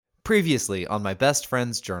Previously on my best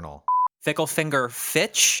friend's journal. Fickle Finger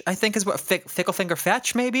Fitch, I think is what Fickle Finger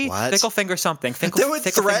Fetch, maybe? What? Fickle Finger something. They would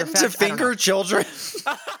threaten to Fetch? I don't know. finger children. It's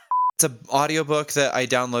an audiobook that I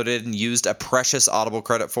downloaded and used a precious Audible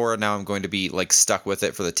credit for, and now I'm going to be stuck with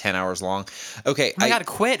it for the 10 hours long. Okay, I gotta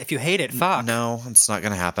quit if you hate it. Fuck. No, it's not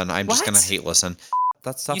going to happen. I'm just going to hate listen.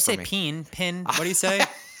 That's tough You for say me. pin. What do you say?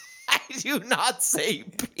 I do not say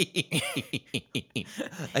peen.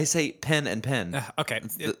 I say pen and pen. Okay.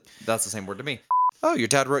 That's the same word to me. Oh, your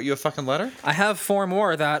dad wrote you a fucking letter? I have 4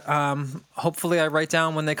 more that hopefully I write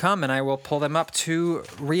down when they come, and I will pull them up to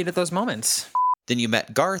read at those moments. Then you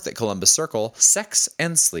met Garth at Columbus Circle. Sex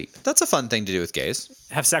and sleep. That's a fun thing to do with gays.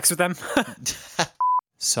 Have sex with them?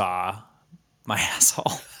 Saw my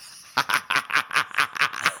asshole.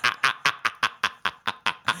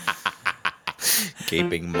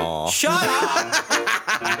 Gaping maw. Shut up!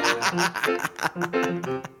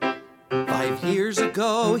 5 years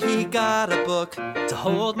ago, he got a book to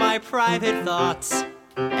hold my private thoughts.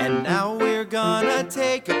 And now we're gonna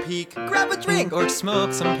take a peek, grab a drink, or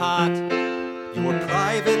smoke some pot. Your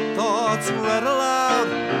private thoughts read aloud.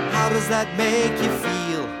 How does that make you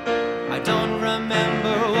feel? I don't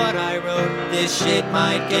remember what I wrote. This shit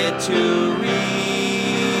might get too real.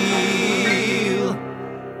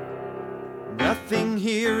 Nothing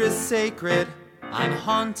here is sacred. I'm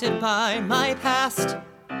haunted by my past.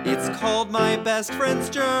 It's called My Best Friend's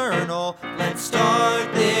Journal. Let's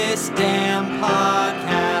start this damn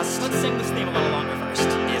podcast. Let's sing this theme a little longer first.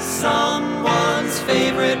 It's someone's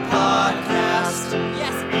favorite podcast.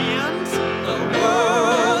 Yes, and? The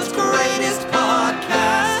world's greatest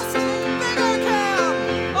podcast. Bigger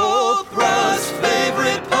Cam, Oprah's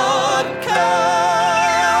favorite podcast.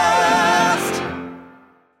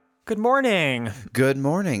 Good morning. Good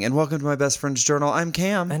morning, and welcome to my best friend's journal. I'm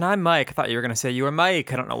Cam. And I'm Mike. I thought you were going to say you were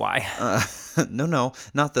Mike. I don't know why. No,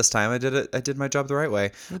 not this time. I did my job the right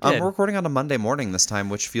way. We're recording on a Monday morning this time,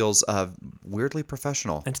 which feels weirdly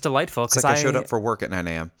professional. It's delightful It's because like I showed up for work at 9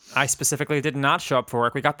 a.m. I specifically did not show up for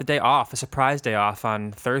work. We got the day off, a surprise day off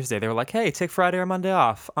on Thursday. They were like, hey, take Friday or Monday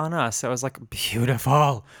off on us. I was like,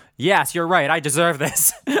 beautiful. Yes, you're right. I deserve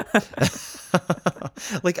this.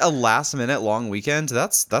 Like a last minute long weekend.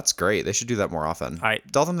 That's great. They should do that more often.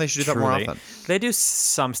 Tell them they should do that more often. They do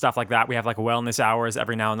some stuff like that. We have like wellness hours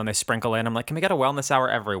every now and then they sprinkle in. I'm like, can we get a wellness hour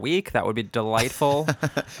every week? That would be delightful.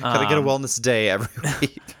 Can I get a wellness day every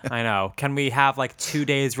week? I know. Can we have like 2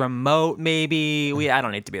 days remote maybe? I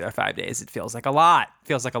don't need to be there 5 days. It feels like a lot. It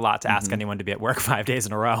feels like a lot to ask anyone to be at work 5 days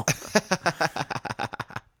in a row.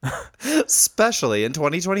 Especially in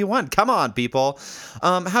 2021. Come on, people.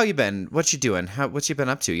 How you been? What you doing? What you been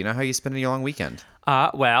up to? You know, how you spending your long weekend?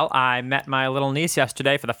 Well, I met my little niece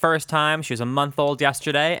yesterday for the first time. She was a month old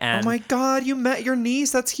yesterday, and oh my God, you met your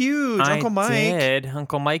niece? That's huge, Uncle Mike. I did,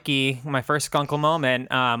 Uncle Mikey. My first skunkle moment.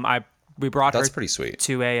 We brought That's her pretty sweet.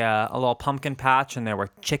 to a little pumpkin patch, and there were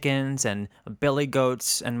chickens and billy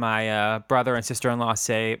goats. And my brother and sister-in-law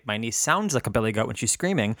say my niece sounds like a billy goat when she's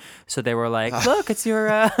screaming. So they were like, "Look, it's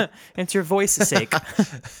your voice's sake."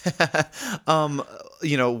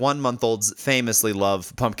 You know, 1-month-olds famously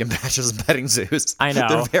love pumpkin patches and petting zoos. I know.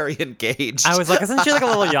 They're very engaged. I was like, isn't she like a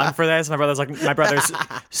little young for this? My brother's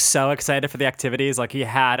so excited for the activities. Like, he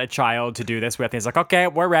had a child to do this with. He's like, okay,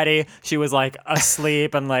 we're ready. She was like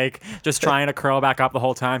asleep and like just trying to curl back up the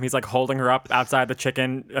whole time. He's like holding her up outside the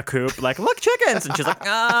chicken coop, like, look, chickens. And she's like,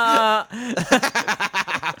 ah.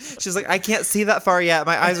 She's like, I can't see that far yet.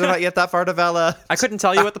 My eyes are not yet that far developed. I couldn't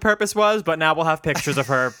tell you what the purpose was, but now we'll have pictures of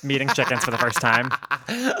her meeting chickens for the first time.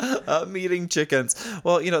 Meeting chickens.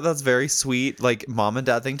 Well, you know, that's very sweet, like mom and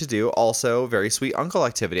dad thing to do. Also, very sweet uncle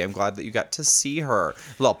activity. I'm glad that you got to see her,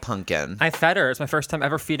 little pumpkin. I fed her. It's my first time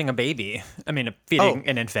ever feeding a baby. I mean, feeding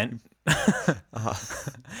an infant.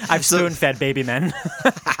 I've spoon-fed baby men.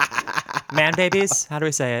 Man babies? How do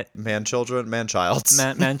we say it? Man children, man childs.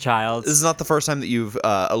 Man childs. This is not the first time that you've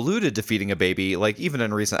alluded to feeding a baby. Like, even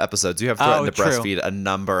in recent episodes, you have threatened to breastfeed a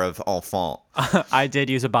number of enfants. I did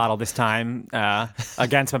use a bottle this time,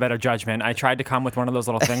 against my better judgment. I tried to come with one of those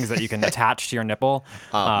little things that you can attach to your nipple.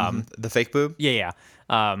 The fake boob? Yeah.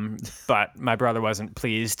 But my brother wasn't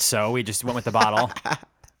pleased, so we just went with the bottle.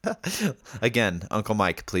 Again, Uncle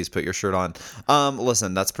Mike, please put your shirt on.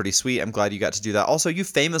 Listen, that's pretty sweet. I'm glad you got to do that. Also, you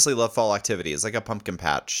famously love fall activities, like a pumpkin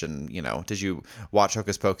patch, and, you know, did you watch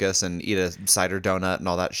Hocus Pocus and eat a cider donut and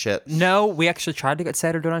all that shit? No, we actually tried to get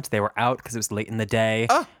cider donuts. They were out because it was late in the day.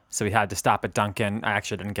 So we had to stop at Dunkin'. I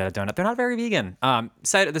actually didn't get a donut. They're not very vegan.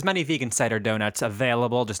 There's many vegan cider donuts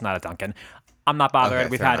available, just not at Dunkin'. I'm not bothered. Okay,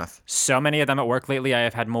 We've fair had enough. so many of them at work lately. I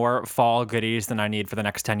have had more fall goodies than I need for the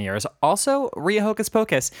next 10 years. Also, Ria Hocus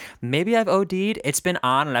Pocus. Maybe I've OD'd. It's been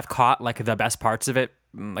on and I've caught like the best parts of it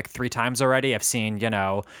like 3 times already. I've seen,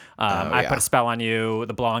 I yeah. Put a Spell on You,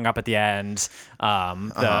 the blowing up at the end,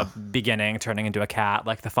 the beginning turning into a cat,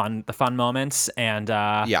 like the fun moments. And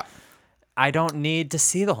Yeah. I don't need to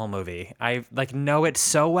see the whole movie. I like know it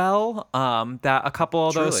so well that a couple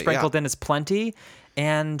of those Truly, sprinkled yeah. in is plenty.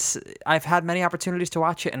 And I've had many opportunities to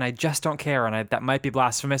watch it, and I just don't care. And that might be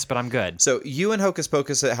blasphemous, but I'm good. So you and Hocus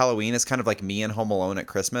Pocus at Halloween is kind of like me and Home Alone at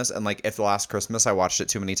Christmas. And like if the last Christmas I watched it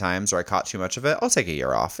too many times or I caught too much of it, I'll take a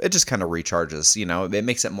year off. It just kind of recharges, it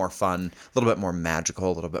makes it more fun, a little bit more magical,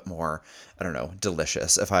 a little bit more, I don't know,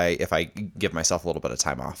 delicious if I give myself a little bit of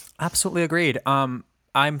time off. Absolutely agreed.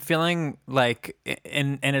 I'm feeling like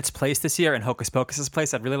in its place this year, in Hocus Pocus's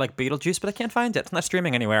place, I'd really like Beetlejuice, but I can't find it. It's not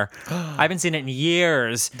streaming anywhere. I haven't seen it in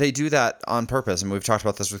years. They do that on purpose, and we've talked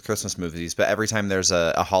about this with Christmas movies, but every time there's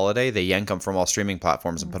a holiday, they yank them from all streaming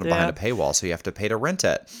platforms and put them behind a paywall, so you have to pay to rent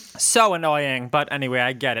it. So annoying, but anyway,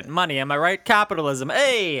 I get it. Money, am I right? Capitalism.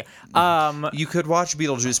 Hey! You could watch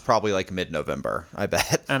Beetlejuice probably like mid-November, I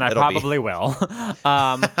bet. And I probably will.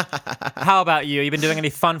 How about you? You been doing any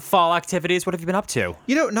fun fall activities? What have you been up to?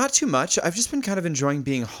 Not too much. I've just been kind of enjoying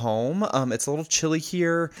being home. It's a little chilly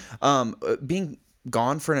here. Being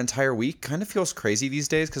gone for an entire week kind of feels crazy these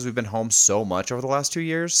days because we've been home so much over the last 2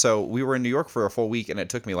 years. So we were in New York for a full week, and it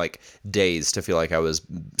took me like days to feel like I was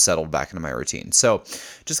settled back into my routine. So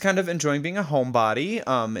just kind of enjoying being a homebody,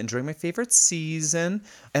 enjoying my favorite season.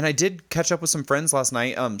 And I did catch up with some friends last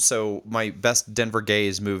night. So my best Denver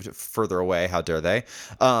gays moved further away. How dare they?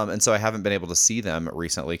 And so I haven't been able to see them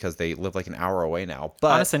recently because they live like an hour away now.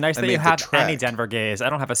 But Honestly, nice I that made you the have any trek. Denver gays.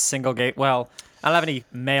 I don't have a single gay. Well, I don't have any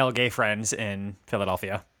male gay friends in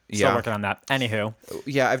Philadelphia. Still Yeah. working on that. Anywho.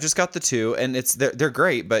 Yeah, I've just got the 2, and they're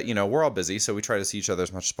great, but we're all busy, so we try to see each other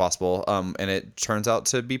as much as possible. And it turns out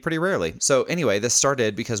to be pretty rarely. So anyway, this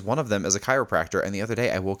started because one of them is a chiropractor, and the other day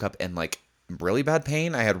I woke up in like really bad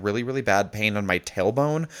pain. I had really, really bad pain on my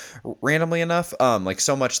tailbone, randomly enough. Like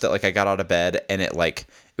so much that like I got out of bed and it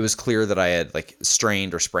was clear that I had like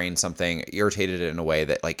strained or sprained something, irritated it in a way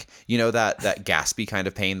that like, that gaspy kind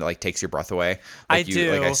of pain that like takes your breath away. Like I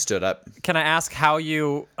do. Like I stood up. Can I ask how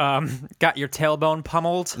you got your tailbone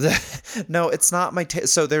pummeled? No, it's not my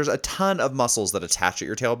so there's a ton of muscles that attach at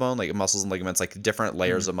your tailbone, like muscles and ligaments, like different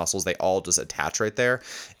layers of muscles. They all just attach right there.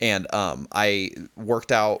 And I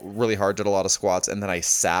worked out really hard, did a lot of squats, and then I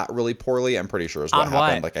sat really poorly. I'm pretty sure is what On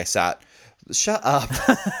happened. what? Like I sat. Shut up.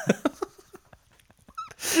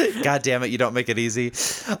 God damn it, you don't make it easy.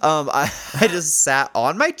 I just sat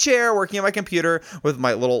on my chair working at my computer with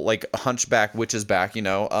my little like hunchback witch's back,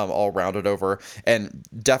 all rounded over, and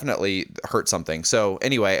definitely hurt something. So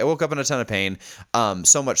anyway, I woke up in a ton of pain,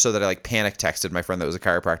 so much so that I like panic texted my friend that was a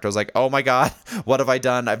chiropractor. I was like, oh my God, what have I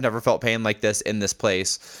done? I've never felt pain like this in this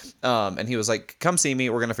place. And he was like, come see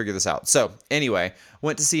me. We're going to figure this out. So anyway,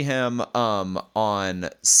 went to see him on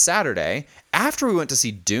Saturday after we went to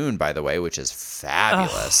see Dune, by the way, which is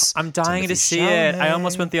fabulous. I'm dying to see it. I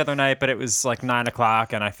almost went the other night, but it was like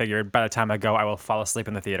 9:00, and I figured by the time I go, I will fall asleep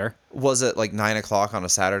in the theater. Was it like 9:00 on a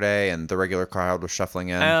Saturday and the regular crowd was shuffling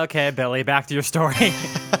in? Okay, Billy, back to your story.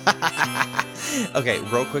 Okay,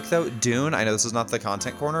 real quick though, Dune, I know this is not the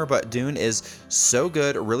content corner, but Dune is so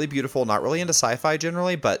good, really beautiful, not really into sci-fi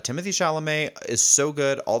generally, but Timothée Chalamet is so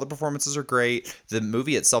good. All the performances are great. The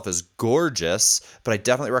movie itself is gorgeous, but I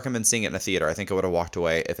definitely recommend seeing it in a theater. I think I would have walked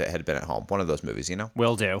away if it had been at home. One of those movies,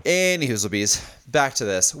 Will do. Anywho's, back to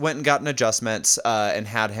this. Went and got an adjustment and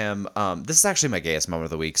had him. This is actually my gayest moment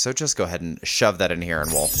of the week, so just go ahead and shove that in here,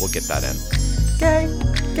 and we'll get that in. Gay,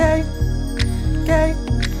 gay, gay,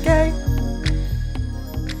 gay.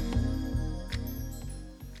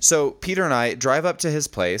 So Peter and I drive up to his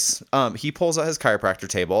place. He pulls out his chiropractor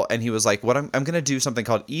table, and he was like, "What? I'm going to do something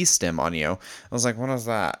called E-stim on you." I was like, "What is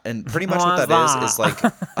that?" And pretty much what that is like,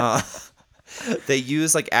 they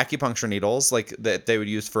use like acupuncture needles, like that they would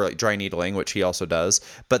use for like dry needling, which he also does.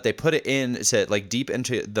 But they put it into like deep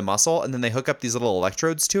into the muscle, and then they hook up these little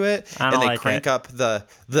electrodes to it, and they crank up the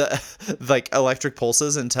like electric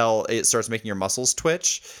pulses until it starts making your muscles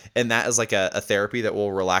twitch. And that is like a therapy that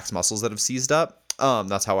will relax muscles that have seized up.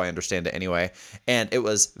 That's how I understand it anyway. And it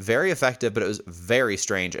was very effective, but it was very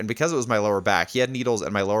strange. And because it was my lower back, he had needles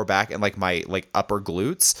in my lower back and like my like upper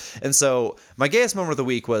glutes. And so my gayest moment of the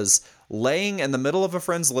week was laying in the middle of a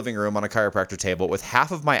friend's living room on a chiropractor table with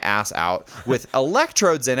half of my ass out with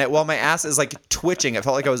electrodes in it while my ass is like twitching. It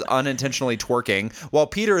felt like I was unintentionally twerking while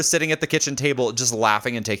Peter is sitting at the kitchen table just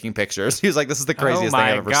laughing and taking pictures. He was like, this is the craziest thing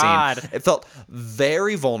I've ever seen. It felt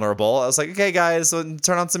very vulnerable. I was like, okay, guys, turn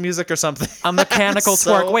on some music or something. A mechanical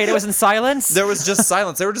twerk. Wait, it was in silence? There was just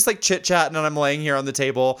silence. They were just like chit-chatting, and I'm laying here on the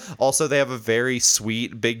table. Also, they have a very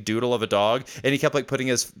sweet big doodle of a dog, and he kept like putting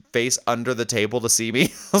his face under the table to see me. I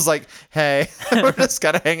was like, hey, we're just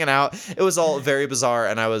kind of hanging out. It was all very bizarre,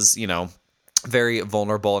 and I was, very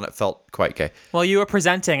vulnerable, and it felt quite gay. Well, you were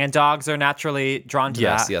presenting, and dogs are naturally drawn to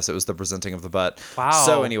that. Yes, it was the presenting of the butt. Wow.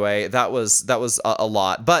 So anyway, that was a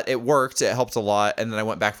lot, but it worked. It helped a lot, and then I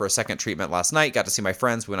went back for a second treatment last night. Got to see my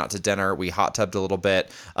friends. We went out to dinner. We hot tubbed a little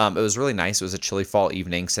bit. It was really nice. It was a chilly fall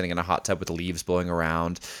evening, sitting in a hot tub with leaves blowing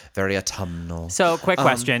around. Very autumnal. So, quick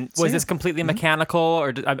question: was this yeah. completely mechanical,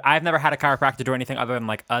 or I've never had a chiropractor do anything other than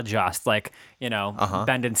like adjust, like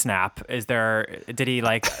bend and snap? Did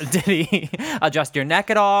he adjust your neck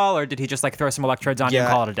at all, or did he just like throw some electrodes on you and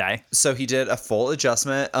call it a day? So he did a full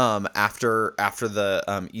adjustment after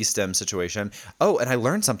the E-stem situation. Oh, and I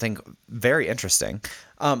learned something very interesting.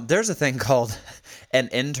 There's a thing called an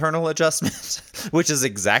internal adjustment, which is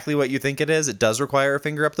exactly what you think it is. It does require a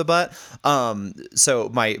finger up the butt. So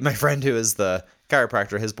my friend who is the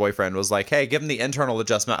chiropractor, his boyfriend, was like, hey, give him the internal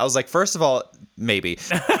adjustment. I was like, first of all, maybe.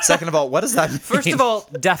 Second of all, what does that mean? First of all,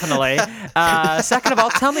 definitely. Second of all,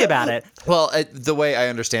 tell me about it. Well, the way I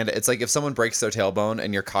understand it, it's like if someone breaks their tailbone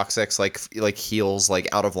and your coccyx like heels like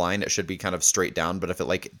out of line, it should be kind of straight down. But if it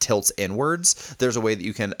like tilts inwards, there's a way that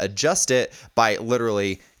you can adjust it by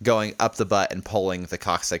literally going up the butt and pulling the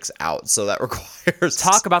coccyx out. So that requires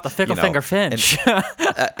talk about the fickle finger Finch.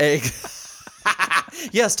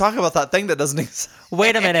 Yes, talk about that thing that doesn't exist.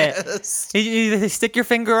 Wait a minute. You stick your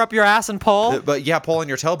finger up your ass and pull? But yeah, pulling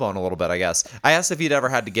your tailbone a little bit, I guess. I asked if he'd ever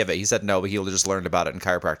had to give it. He said no, but he just learned about it in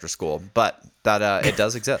chiropractor school. But that it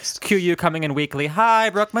does exist. Cue you coming in weekly. Hi,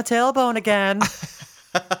 broke my tailbone again.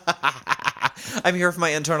 I'm here for my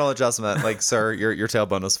internal adjustment. Like, sir, your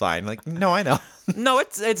tailbone is fine. Like, no, I know. No,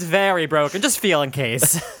 it's very broken. Just feel in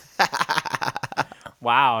case.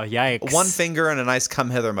 Wow, yikes. One finger and a nice come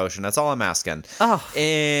hither motion. That's all I'm asking. Oh.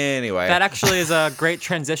 Anyway. That actually is a great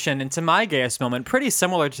transition into my gayest moment. Pretty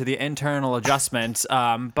similar to the internal adjustment,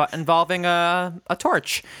 but involving a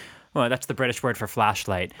torch. Well, that's the British word for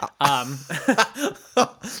flashlight.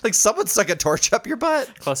 Like someone stuck a torch up your butt?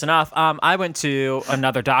 Close enough. I went to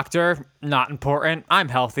another doctor. Not important. I'm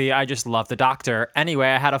healthy. I just love the doctor. Anyway,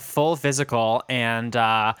 I had a full physical, and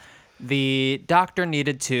the doctor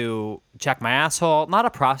needed to check my asshole, not a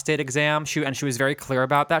prostate exam. She was very clear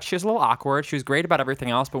about that. She was a little awkward. She was great about everything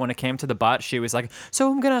else, but when it came to the butt, she was like,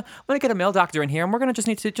 "So I'm gonna get a male doctor in here, and we're gonna just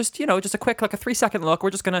need to just a quick like a 3-second look. We're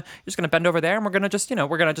just gonna bend over there, and we're gonna just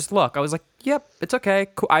look." I was like, "Yep, it's okay."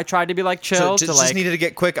 Cool. I tried to be like chill, So just needed to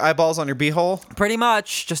get quick eyeballs on your beehole. Pretty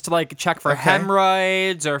much just to like check for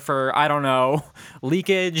hemorrhoids or for I don't know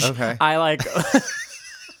leakage. Okay. I like.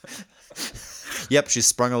 Yep, she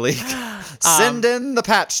sprung a leak. Send in the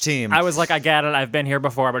patch team. I was like, I get it. I've been here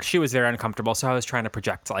before, but she was very uncomfortable. So I was trying to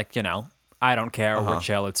project, like, I don't care. We're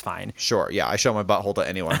chill. It's fine. Sure. Yeah, I show my butthole to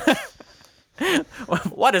anyone.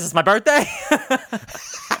 What is this, my birthday?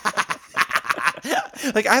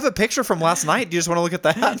 Like, I have a picture from last night. Do you just want to look at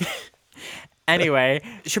that? Anyway,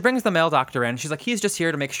 she brings the male doctor in. She's like, he's just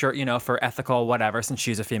here to make sure, for ethical whatever, since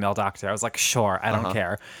she's a female doctor. I was like, sure, I don't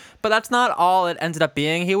care. But that's not all it ended up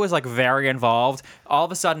being. He was like very involved. All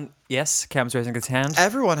of a sudden, yes, Cam's raising his hand.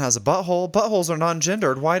 Everyone has a butthole. Buttholes are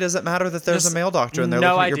non-gendered. Why does it matter that there's a male doctor and they're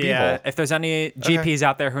no looking at your idea. beehole? If there's any GPs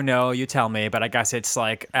out there who know, you tell me. But I guess it's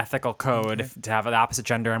like ethical code to have the opposite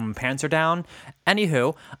gender and when pants are down.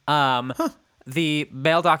 Anywho, the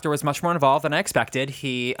male doctor was much more involved than I expected.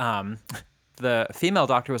 The female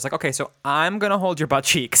doctor was like, okay, so I'm going to hold your butt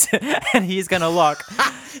cheeks and he's going to look.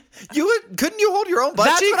 Couldn't you hold your own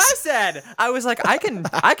butt cheeks? That's what I said. I was like,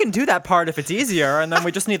 I can do that part if it's easier. And then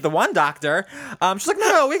we just need the one doctor. She's like,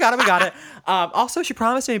 no, we got it. Also, she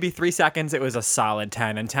promised me maybe 3 seconds. It was a solid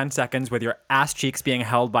 10. And 10 seconds with your ass cheeks being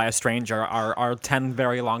held by a stranger are 10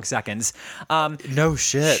 very long seconds. No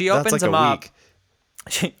shit. She opens That's like them a up. week.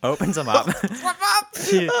 She opens them up.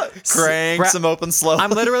 Cranks them open slowly. I'm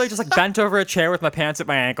literally just like bent over a chair with my pants at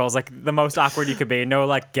my ankles, like the most awkward you could be. No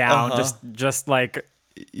like gown, just like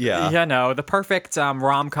the perfect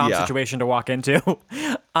rom-com situation to walk into.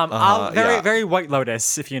 Very White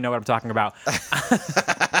Lotus, if you know what I'm talking about.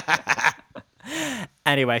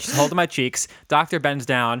 Anyway, she's holding my cheeks. Doctor bends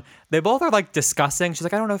down. They both are like discussing. She's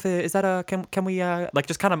like, I don't know if is that a can we like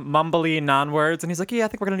just kind of mumbly non-words. And he's like, yeah, I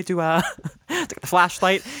think we're gonna need to take the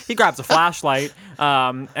flashlight. He grabs a flashlight.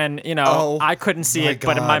 And you know, Oh, I couldn't see my it,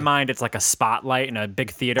 but in my God. mind, it's like a spotlight in a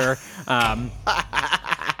big theater.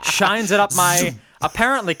 Shines it up my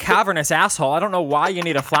apparently cavernous asshole. I don't know why you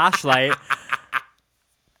need a flashlight.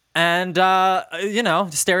 And, you know,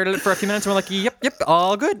 stared at it for a few minutes and we're like, yep,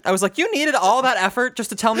 all good. I was like, you needed all that effort just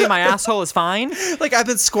to tell me my asshole is fine? Like, I've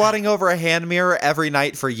been squatting over a hand mirror every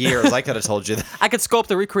night for years. I could have told you that. I could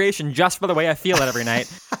sculpt a recreation just for the way I feel it every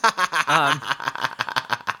night.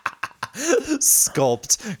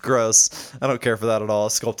 Sculpt. Gross. I don't care for that at all.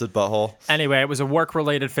 Sculpted butthole. Anyway, it was a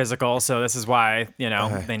work-related physical, so this is why, you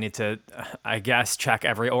know, they need to, I guess, check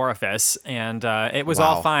every orifice. And it was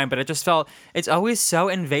all Wow. fine, but it just felt, it's always so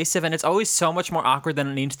invasive and it's always so much more awkward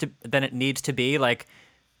than it needs to be. Like,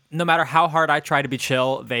 no matter how hard I try to be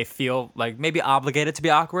chill, they feel like maybe obligated to be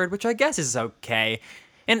awkward, which I guess is okay.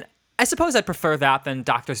 And I suppose I'd prefer that than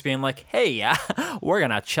doctors being like, hey, we're going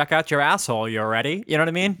to check out your asshole. You ready? You know what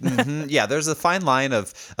I mean? Yeah, there's a fine line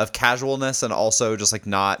of casualness and also just like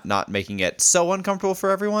not making it so uncomfortable for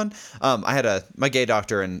everyone. I had my gay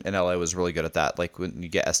doctor in LA was really good at that. Like when you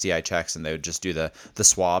get STI checks and they would just do the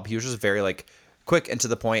swab. He was just very like quick and to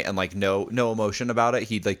the point and like no emotion about it.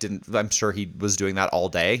 He like didn't. I'm sure he was doing that all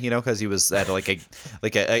day, you know, because he was at like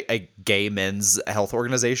a gay men's health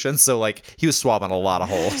organization. So like he was swabbing a lot of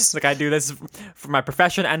holes. Like I do this for my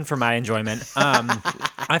profession and for my enjoyment.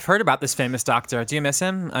 I've heard about this famous doctor. Do you miss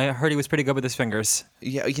him? I heard he was pretty good with his fingers.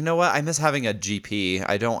 Yeah, you know what? I miss having a GP.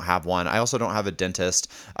 I don't have one. I also don't have a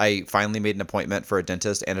dentist. I finally made an appointment for a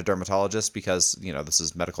dentist and a dermatologist because, you know, this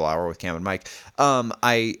is medical hour with Cam and Mike.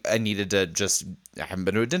 I needed to just I haven't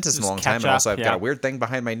been to a dentist in a Just long time, catch and also up, I've yeah. got a weird thing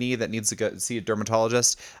behind my knee that needs to go see a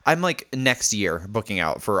dermatologist. I'm like next year booking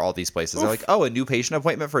out for all these places. They're like, oh, a new patient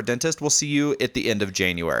appointment for a dentist. We'll see you at the end of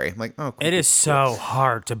January. I'm like, oh, cool. It is so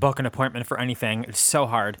hard to book an appointment for anything. It's so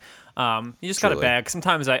hard. You just got to Truly. beg.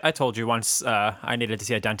 Sometimes I told you once I needed to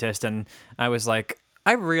see a dentist, and I was like,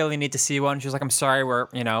 I really need to see one. She was like, I'm sorry,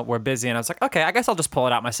 we're busy. And I was like, okay, I guess I'll just pull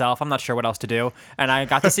it out myself. I'm not sure what else to do. And I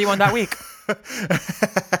got to see one that week.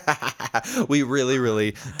 We really,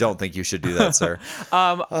 really don't think you should do that, sir.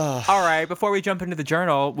 All right, before we jump into the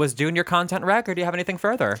journal, was Dune your content rec, or do you have anything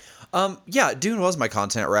further? Yeah, Dune was my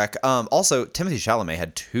content rec. Also, Timothée Chalamet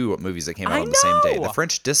had 2 movies that came out I on the same day. know! The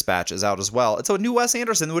French Dispatch is out as well. It's a new Wes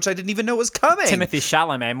Anderson, which I didn't even know was coming. Timothy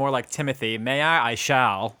Chalamet, more like Timothy. May I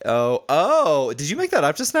shall. Oh, did you make that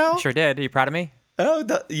up just now? Sure did. Are you proud of me? Oh,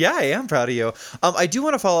 yeah, I am proud of you. I do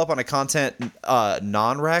want to follow up on a content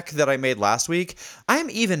non-rec that I made last week. I'm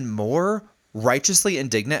even more righteously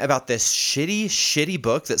indignant about this shitty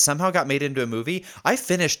book that somehow got made into a movie. I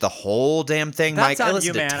finished the whole damn thing, That's Mike. I on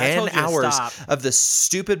listened you, to man. I 10 told you to hours stop. of this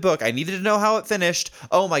stupid book. I needed to know how it finished.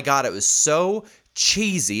 Oh my God, it was so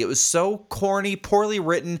cheesy. It was so corny, poorly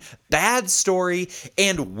written, bad story,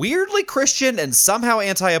 and weirdly Christian and somehow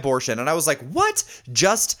anti-abortion. And I was like, what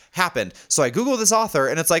just happened? So I Googled this author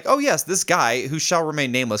and it's like, oh yes, this guy who shall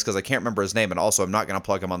remain nameless because I can't remember his name and also I'm not going to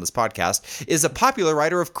plug him on this podcast, is a popular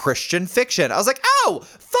writer of Christian fiction. I was like, oh,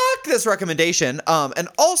 fuck this recommendation. And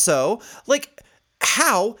also, like,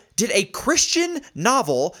 how did a Christian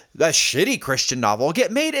novel, a shitty Christian novel,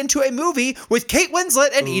 get made into a movie with Kate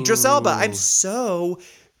Winslet and Idris Elba? I'm so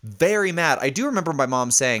very mad. I do remember my mom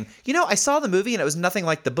saying, you know, I saw the movie and it was nothing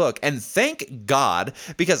like the book. And thank God,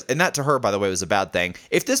 because, and that to her, by the way, was a bad thing.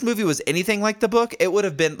 If this movie was anything like the book, they would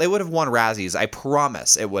have won Razzies. I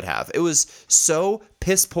promise it would have. It was so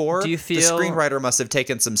piss poor. Do you the feel- screenwriter must have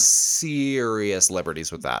taken some serious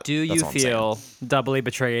liberties with that. Do That's you all I'm saying. feel doubly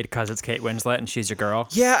betrayed because it's Kate Winslet and she's your girl?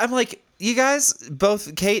 Yeah, I'm like, you guys,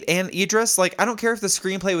 both Kate and Idris, like, I don't care if the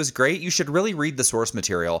screenplay was great. You should really read the source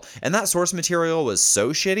material. And that source material was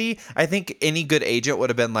so shitty, I think any good agent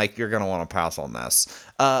would have been like, you're going to want to pass on this.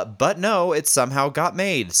 But no, it somehow got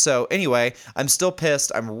made. So anyway, I'm still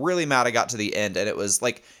pissed. I'm really mad I got to the end. And it was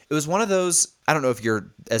one of those, I don't know if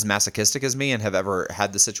you're as masochistic as me and have ever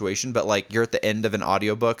had the situation, but like you're at the end of an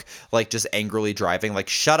audiobook, like just angrily driving, like,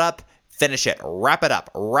 shut up. Finish it. Wrap it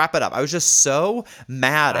up. I was just so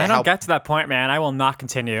mad I at don't how get to that point, man. I will not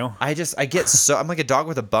continue. I get so, I'm like a dog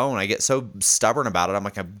with a bone. I get so stubborn about it. I'm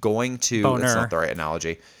like, I'm going to, Boner. That's not the right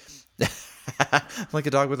analogy. I'm like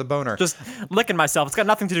a dog with a boner. Just licking myself. It's got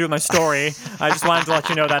nothing to do with my story. I just wanted to let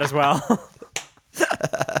you know that as well.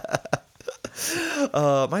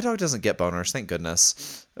 My dog doesn't get boners. Thank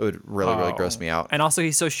goodness. It would really, really gross me out. And also,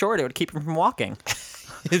 he's so short, it would keep him from walking.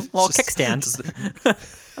 It's Well, just- kickstand.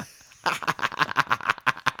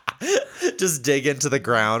 Just dig into the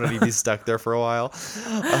ground and he'd be stuck there for a while.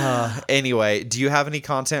 Anyway, do you have any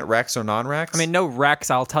content, Rex or non-Rex? I mean, no Rex.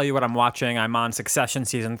 I'll tell you what I'm watching. I'm on Succession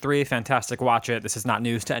Season 3. Fantastic. Watch it. This is not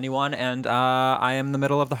news to anyone. And I am in the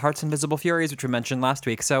middle of The Heart's Invisible Furies, which we mentioned last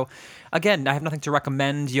week. So, again, I have nothing to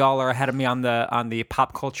recommend. Y'all are ahead of me on the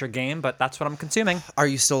pop culture game, but that's what I'm consuming. Are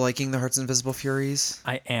you still liking The Heart's Invisible Furies?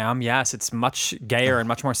 I am, yes. It's much gayer and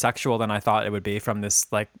much more sexual than I thought it would be from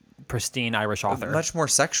this, like, pristine Irish author. Much more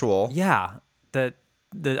sexual. Yeah. The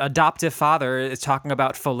adoptive father is talking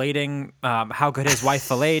about filleting, how good his wife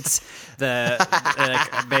filletes.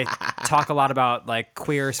 They talk a lot about like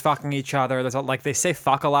queers fucking each other. Like they say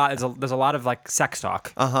fuck a lot. There's a lot of like sex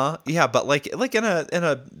talk. Yeah, but like in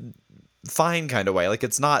a fine kind of way. Like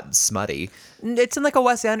it's not smutty. It's in like a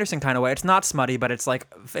Wes Anderson kind of way. It's not smutty, but it's like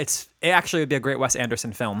it actually would be a great Wes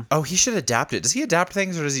Anderson film. Oh, he should adapt it. Does he adapt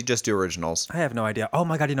things or does he just do originals? I have no idea. Oh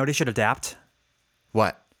my god, you know what he should adapt?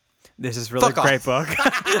 What? This is really Fuck great book.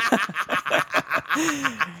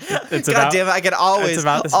 It's God about, damn it! I can always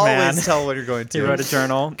about this man. tell when you're going to. He wrote a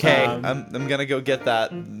journal. Okay, I'm gonna go get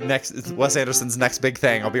that next Wes Anderson's next big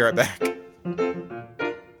thing. I'll be right back.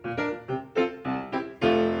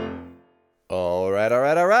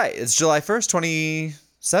 All right. It's July 1st,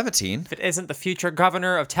 2017. If it isn't the future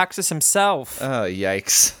governor of Texas himself. Oh,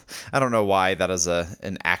 yikes. I don't know why that is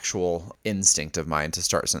an actual instinct of mine to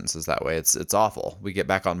start sentences that way. It's awful. We get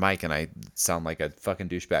back on mic and I sound like a fucking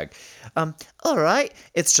douchebag. All right.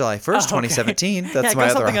 It's July 1st, 2017. That's my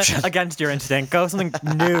other option. Against your instinct. Go something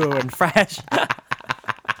new and fresh.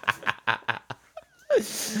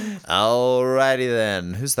 Alrighty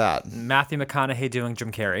then. Who's that? Matthew McConaughey doing Jim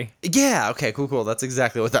Carrey. Yeah, okay, cool. That's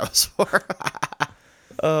exactly what that was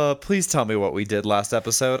for. Please tell me what we did last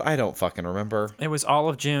episode. I don't fucking remember. It was all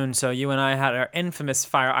of June, so you and I had our infamous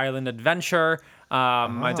Fire Island adventure.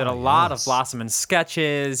 I did a lot of Blossom and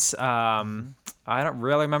sketches. I don't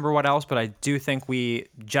really remember what else, but I do think we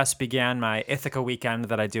just began my Ithaca weekend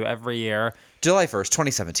that I do every year. July 1st,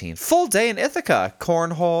 2017. Full day in Ithaca.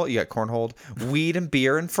 Cornhole. You got cornholed. Weed and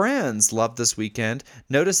beer and friends. Love this weekend.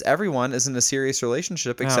 Notice everyone is in a serious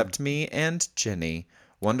relationship except me and Jenny.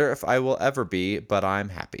 Wonder if I will ever be, but I'm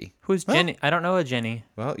happy. Who's Jenny? I don't know a Jenny.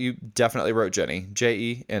 Well, you definitely wrote Jenny.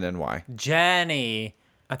 Jenny. Jenny.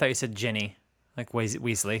 I thought you said Ginny. Like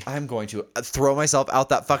Weasley. I'm going to throw myself out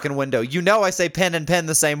that fucking window. You know I say pen and pen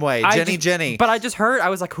the same way. Jenny. But I just heard, I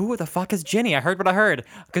was like, who the fuck is Ginny? I heard what I heard.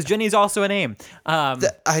 Because Ginny's also a name.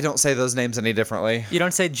 I don't say those names any differently. You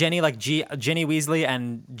don't say Jenny like Ginny Weasley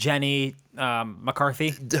and Jenny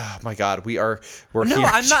McCarthy? Oh my God, we're no, here.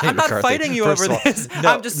 I'm not fighting you over this.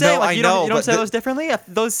 I'm just saying, you don't say those differently?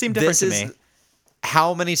 Those seem different to me.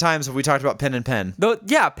 How many times have we talked about pen and pen?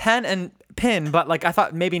 Yeah, pen and pin, but like I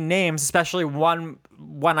thought maybe names, especially one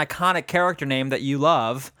iconic character name that you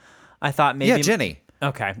love. I thought maybe Jenny.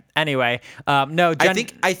 Okay. Anyway, no.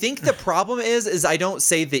 I think the problem is I don't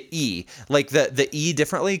say the E, like the E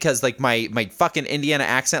differently, because like my fucking Indiana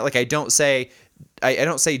accent, like I don't say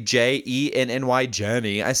Jenny,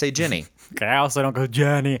 Jenny. I say Jenny. Okay, I also don't go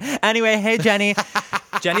Jenny. Anyway, hey Jenny.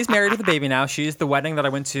 Jenny's married with a baby now. She's the wedding that I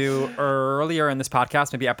went to earlier in this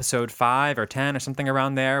podcast, maybe episode 5 or 10 or something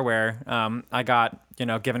around there, where I got,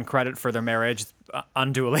 given credit for their marriage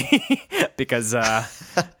unduly because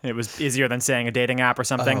it was easier than saying a dating app or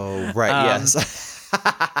something. Oh, right, yes.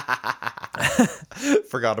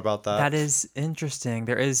 Forgot about that. That is interesting.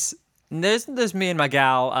 There's me and my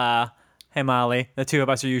gal, hey Molly, the two of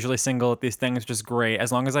us are usually single at these things, which is great.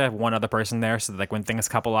 As long as I have one other person there, so that like when things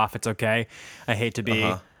couple off, it's okay. I hate to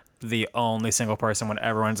be the only single person when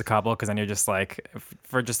everyone's a couple, because then you're just like,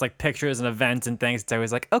 for just like pictures and events and things, it's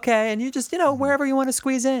always like, okay, and you just, wherever you want to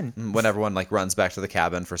squeeze in. When everyone like runs back to the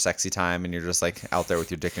cabin for sexy time and you're just like out there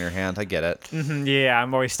with your dick in your hand, I get it. Mm-hmm, yeah,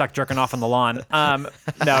 I'm always stuck jerking off on the lawn.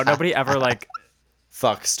 No, nobody ever like...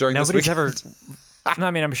 Fucks during this Nobody's weekend. ever...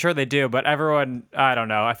 I mean, I'm sure they do, but everyone, I don't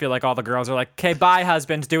know. I feel like all the girls are like, okay, bye,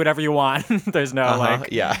 husbands, do whatever you want. There's no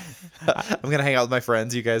Yeah. I'm going to hang out with my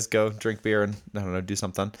friends. You guys go drink beer and, I don't know, do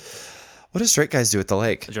something. What do straight guys do at the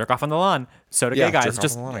lake? Jerk off on the lawn. So do gay guys. Jerk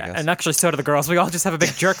off on the lawn, I guess. And actually, so do the girls. We all just have a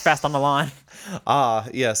big jerk fest on the lawn.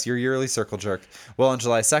 Yes, your yearly circle jerk. Well, on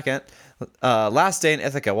July 2nd, last day in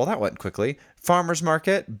Ithaca. Well, that went quickly. Farmer's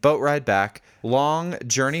market, boat ride back, long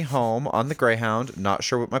journey home on the Greyhound. Not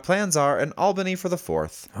sure what my plans are. And Albany for the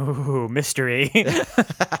 4th. Ooh, mystery.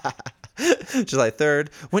 July 3rd,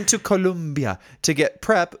 went to Columbia to get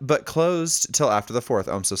prep, but closed till after the 4th.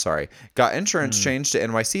 Oh, I'm so sorry. Got insurance changed to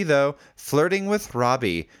NYC, though. Flirting with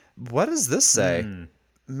Robbie. What does this say?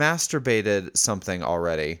 Masturbated something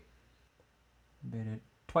already.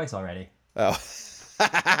 Twice already. Oh.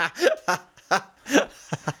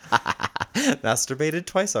 Masturbated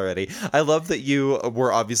twice already. I love that you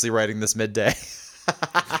were obviously writing this midday.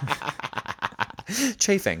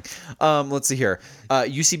 Chafing. Let's see here.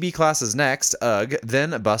 UCB classes next. Ugh.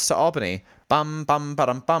 Then bus to Albany. Bum bum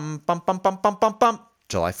bum bum bum bum bum bum bum bum.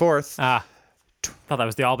 July 4th. Thought that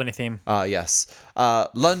was the Albany theme. Yes.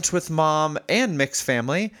 Lunch with mom and mixed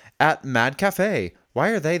family at Mad Cafe. Why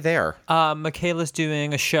are they there? Michaela's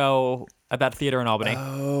doing a show about theater in Albany.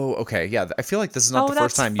 Oh, okay. Yeah, I feel like this is not the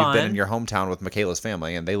first that's time you've been in fun. your hometown with Michaela's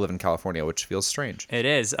family, and they live in California, which feels strange. It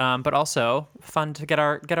is, but also fun to get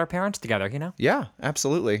our parents together, you know? Yeah,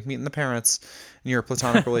 absolutely. Meeting the parents in your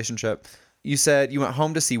platonic relationship. You said you went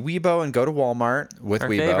home to see Weibo and go to Walmart with Our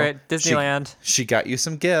Weibo. favorite, Disneyland. She got you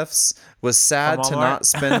some gifts. Was sad From to Walmart? not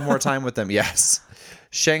spend more time with them. Yes.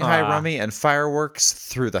 Shanghai rummy and fireworks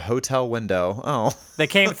through the hotel window. Oh. They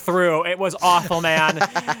came through. It was awful, man.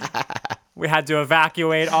 We had to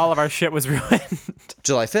evacuate. All of our shit was ruined.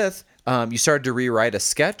 July 5th, you started to rewrite a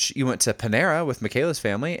sketch. You went to Panera with Michaela's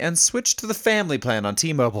family and switched to the family plan on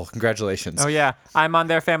T-Mobile. Congratulations. Oh, yeah. I'm on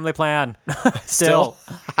their family plan. Still.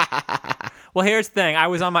 Well, here's the thing. I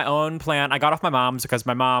was on my own plan. I got off my mom's because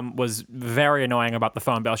my mom was very annoying about the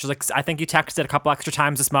phone bill. She's like, I think you texted a couple extra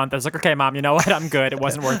times this month. I was like, okay, mom, you know what? I'm good. It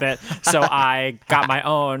wasn't worth it. So I got my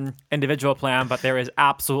own individual plan, but there is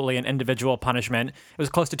absolutely an individual punishment. It was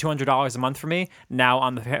close to $200 a month for me. Now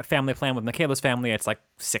on the family plan with Michaela's family, it's like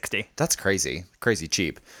 $60. That's crazy. Crazy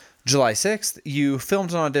cheap. July 6th, you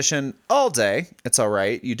filmed an audition all day. It's all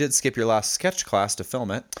right. You did skip your last sketch class to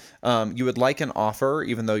film it. You would like an offer,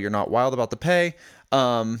 even though you're not wild about the pay.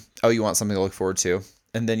 You want something to look forward to.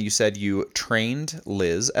 And then you said you trained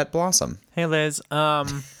Liz at Blossom. Hey, Liz. Yeah,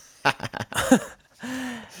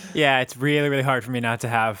 it's really, really hard for me not to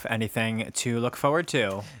have anything to look forward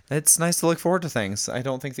to. It's nice to look forward to things. I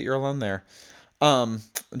don't think that you're alone there.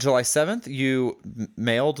 July 7th, you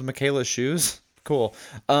mailed Michaela's shoes. Cool.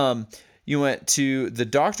 You went to the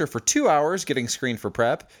doctor for 2 hours getting screened for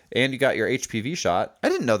PrEP, and you got your HPV shot. I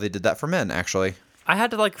didn't know they did that for men, actually. I had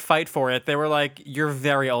to fight for it. They were like, "You're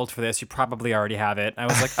very old for this. You probably already have it." I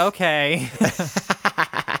was like, "Okay."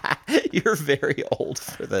 You're very old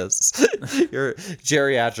for this. You're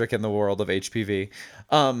geriatric in the world of HPV.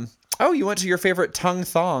 You went to your favorite tongue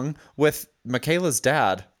thong with Michaela's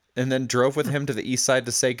dad and then drove with him to the east side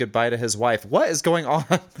to say goodbye to his wife. What is going on?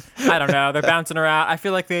 I don't know. They're bouncing around. I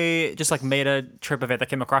feel like they just made a trip of it. They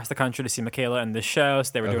came across the country to see Michaela in this show,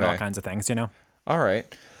 so they were doing all kinds of things, you know? All right.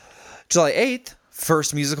 July 8th,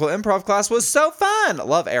 first musical improv class was so fun.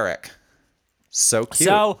 Love Eric. So cute.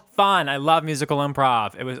 So fun. I love musical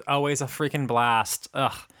improv. It was always a freaking blast.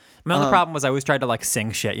 Ugh. My only problem was I always tried to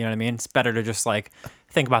sing shit, you know what I mean? It's better to just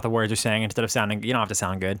think about the words you're saying instead of sounding, you don't have to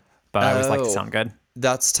sound good, but I always like to sound good.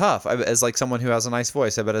 That's tough. As someone who has a nice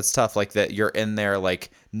voice, I bet it's tough that you're in there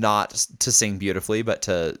not to sing beautifully, but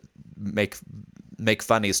to make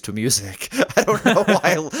funnies to music. I don't know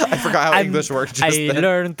why I forgot how English worked just I then.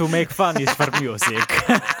 learned to make funnies for music.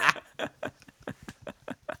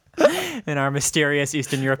 In our mysterious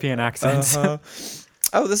Eastern European accents.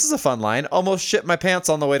 Oh, this is a fun line. Almost shit my pants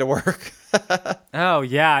on the way to work. Oh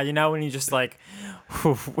yeah, when you just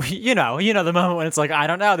you know the moment when it's I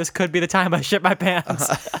don't know, this could be the time I shit my pants.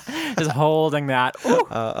 Just holding that.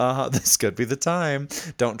 This could be the time.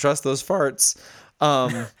 Don't trust those farts.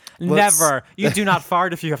 Never. You do not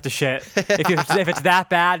fart if you have to shit. If it's that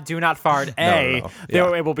bad, do not fart. A,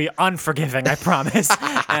 No. it will be unforgiving, I promise.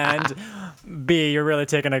 And B, you're really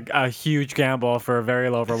taking a huge gamble for a very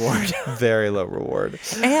low reward. Very low reward.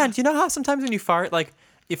 And you know how sometimes when you fart,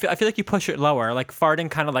 if I feel like you push it lower, farting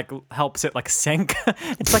kind of helps it sink.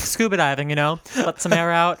 It's like scuba diving, let some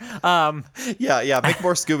air out. Yeah. Make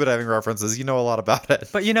more scuba diving references. You know a lot about it.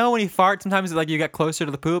 But when you fart, sometimes you get closer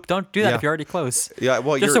to the poop. Don't do that if you're already close. Yeah.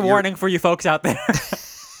 Well, just a warning for you folks out there.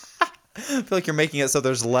 I feel like you're making it so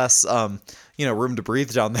there's less, room to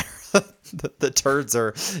breathe down there. the turds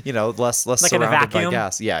are, less surrounded by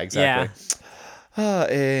gas. Yeah, exactly. Yeah.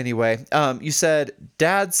 Anyway, you said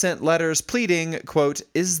dad sent letters pleading, quote,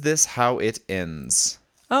 "Is this how it ends?"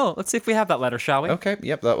 Oh, let's see if we have that letter, shall we? Okay.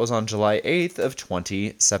 Yep. That was on July 8th of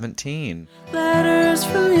 2017. Letters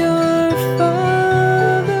from your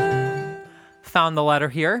father. Found the letter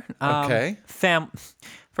here. Okay.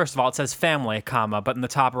 First of all, it says family, comma, but in the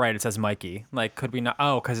top right it says Mikey. Could we not?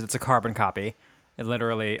 Oh, because it's a carbon copy. It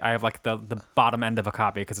literally, I have the bottom end of a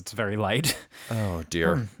copy because it's very light. Oh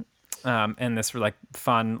dear. And this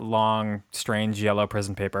fun, long, strange yellow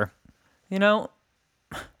prison paper. I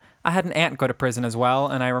had an aunt go to prison as well,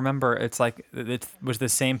 and I remember it was the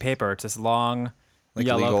same paper. It's this long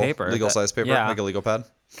yellow paper. Legal size paper, yeah. like a legal pad.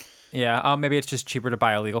 Yeah. Maybe it's just cheaper to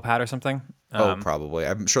buy a legal pad or something. Oh, probably.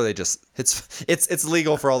 I'm sure they just it's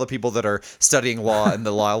legal for all the people that are studying law in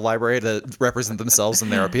the law library to represent themselves in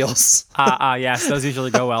their appeals. Yes, those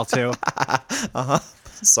usually go well too.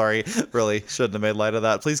 Sorry, really shouldn't have made light of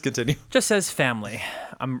that. Please continue. Just says family.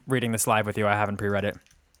 I'm reading this live with you. I haven't pre-read it.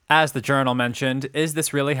 As the journal mentioned, is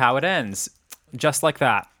this really how it ends? Just like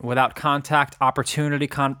that, without contact, opportunity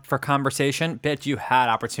for conversation. Bitch, you had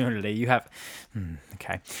opportunity. You have,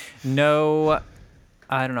 okay. No,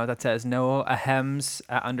 I don't know what that says. No ahems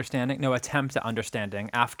at understanding. No attempt at understanding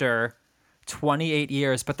after 28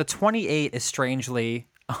 years. But the 28 is strangely,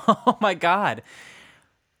 oh my God.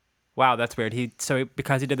 Wow, that's weird.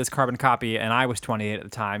 Because he did this carbon copy and I was 28 at the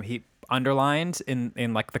time, he underlined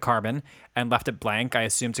in like the carbon and left it blank, I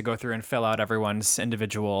assume, to go through and fill out everyone's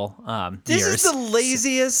individual This years. is the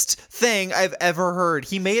laziest thing I've ever heard.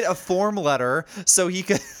 He made a form letter so he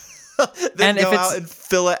could then go out and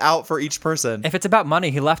fill it out for each person. If it's about money,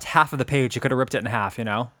 he left half of the page. He could have ripped it in half, you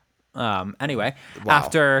know? Anyway, Wow.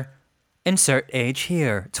 After insert age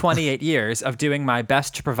here, 28 years of doing my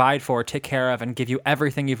best to provide for, take care of, and give you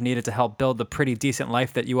everything you've needed to help build the pretty decent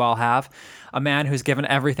life that you all have, a man who's given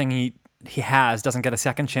everything he has doesn't get a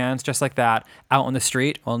second chance just like that out on the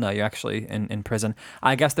street. Well, no, you're actually in prison.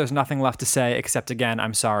 I guess there's nothing left to say except, again,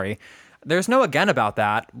 I'm sorry. There's no again about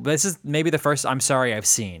that. This is maybe the first I'm sorry I've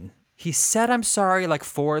seen. He said I'm sorry like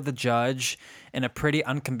for the judge in a pretty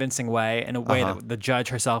unconvincing way, in a way that the judge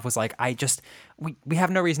herself was like, we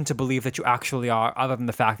have no reason to believe that you actually are, other than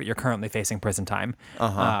the fact that you're currently facing prison time.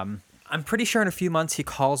 I'm pretty sure in a few months he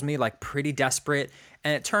calls me like pretty desperate,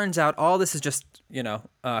 and it turns out all this is just,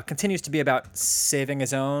 continues to be about saving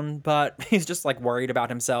his own, but he's just like worried about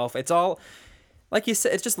himself. It's all, like you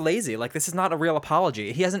said, it's just lazy. Like, this is not a real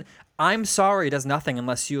apology. He hasn't, I'm sorry does nothing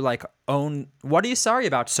unless you like own, what are you sorry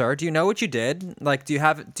about, sir? Do you know what you did? Like, he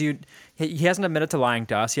hasn't admitted to lying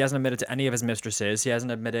to us. He hasn't admitted to any of his mistresses. He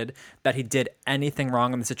hasn't admitted that he did anything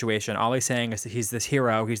wrong in the situation. All he's saying is that he's this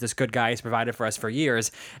hero. He's this good guy. He's provided for us for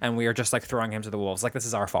years, and we are just like throwing him to the wolves. Like, this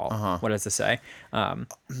is our fault. What does this say?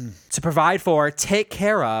 To provide for, take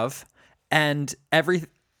care of, and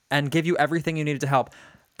give you everything you needed to help.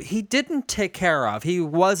 He didn't take care of. He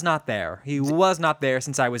was not there. He was not there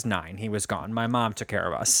since I was 9. He was gone. My mom took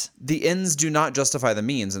care of us. The ends do not justify the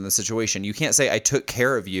means in the situation. You can't say I took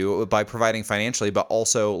care of you by providing financially, but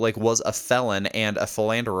also like was a felon and a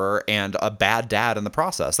philanderer and a bad dad in the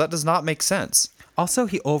process. That does not make sense. Also,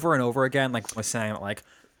 he over and over again was saying like,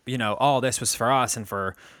 all this was for us and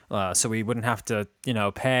for so we wouldn't have to,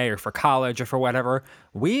 pay or for college or for whatever.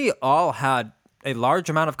 We all had a large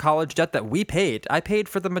amount of college debt that we paid. I paid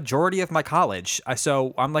for the majority of my college.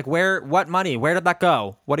 So I'm like, what money? Where did that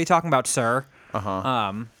go? What are you talking about, sir?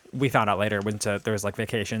 We found out later there was like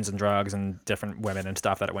vacations and drugs and different women and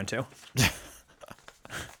stuff that it went to.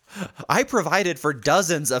 I provided for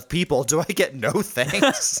dozens of people. Do I get no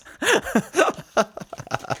thanks?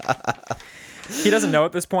 He doesn't know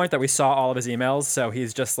at this point that we saw all of his emails, so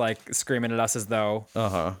he's just like screaming at us as though,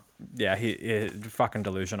 yeah, he fucking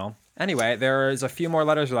delusional. Anyway, there's a few more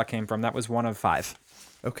letters where that came from. That was one of 5.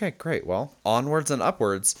 Okay, great. Well, onwards and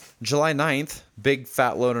upwards. July 9th, big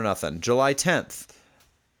fat load of nothing. July 10th,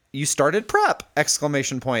 you started prep! ! 2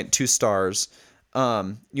 stars.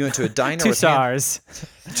 You went to a diner 2 with stars.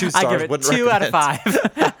 2 stars. I give it Wouldn't 2 out of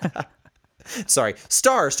recommend. 5. Sorry.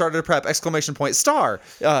 Started a prep! ! Star.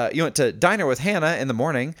 You went to diner with Hannah in the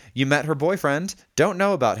morning. You met her boyfriend. Don't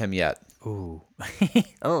know about him yet. Ooh.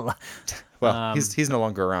 Oh. Well, he's no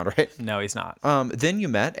longer around, right? No, he's not. Then you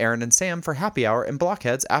met Aaron and Sam for happy hour in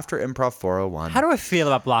Blockheads after Improv 401. How do I feel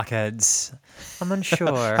about Blockheads? I'm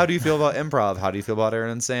unsure. How do you feel about improv? How do you feel about Aaron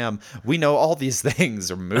and Sam? We know all these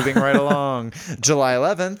things. We're moving right along. July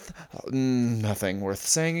 11th, nothing worth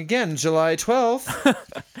saying again. July 12th.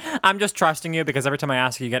 I'm just trusting you because every time I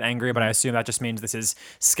ask you get angry, but I assume that just means this is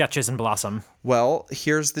Sketches and Blossom. Well,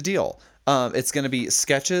 here's the deal. It's going to be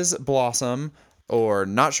Sketches, Blossom, or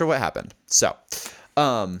not sure what happened. So,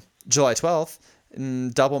 July 12th,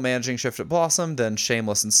 double managing shift at Blossom, then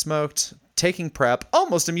Shameless and Smoked, taking prep,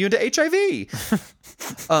 almost immune to HIV.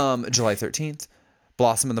 July 13th,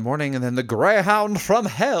 Blossom in the morning, and then the Greyhound from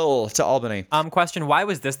Hell to Albany. Question, why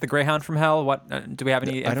was this the Greyhound from Hell? What do we have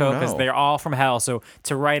any I info? don't know. Because they're all from Hell, so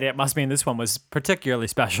to write it must mean this one was particularly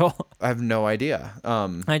special. I have no idea.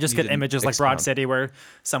 I just get images like Broad City where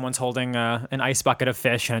someone's holding an ice bucket of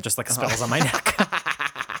fish and it just like spills on my neck.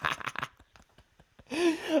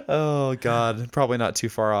 Oh, God. Probably not too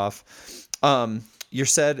far off. You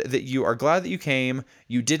said that you are glad that you came.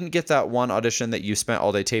 You didn't get that one audition that you spent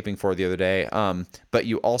all day taping for the other day. But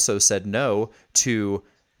you also said no to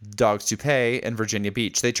Dogs to Pay, and Virginia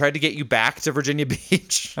Beach. They tried to get you back to Virginia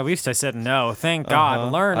Beach. At least I said no. Thank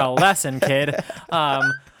God. Learn a lesson, kid.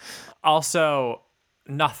 Also,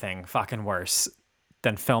 nothing fucking worse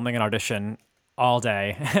than filming an audition all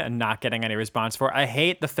day and not getting any response for it. I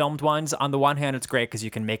hate the filmed ones. On the one hand, it's great because you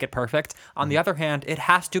can make it perfect. On the other hand, it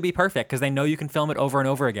has to be perfect because they know you can film it over and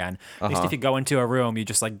over again. At least if you go into a room, you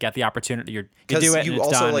just like get the opportunity. You do it. You and it's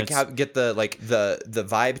also done. like get the the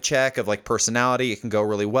vibe check of like personality. It can go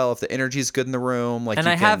really well if the energy's good in the room. Like, and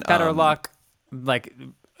you I have can, better luck like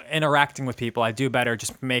interacting with people. I do better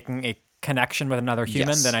just making a connection with another human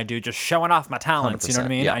Yes. than I do just showing off my talents. You know what I 100%,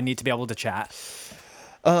 mean? yeah. I need to be able to chat.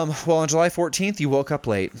 Well, on July 14th, you woke up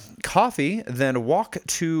late. Coffee, then walk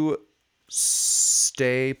to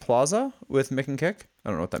Stay Plaza with Mick and Kick. I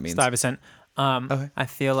don't know what that means. Stuyvesant. I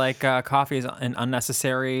feel like coffee is an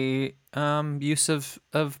unnecessary use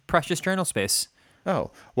of precious journal space.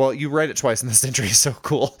 Oh, well, you write it twice in this entry. So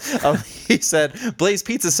cool. He said, Blaze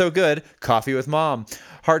Pizza's so good. Coffee with mom.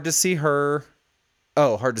 Hard to see her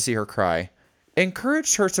cry.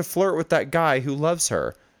 Encouraged her to flirt with that guy who loves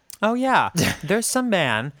her. Oh, yeah. There's some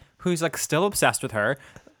man who's like still obsessed with her.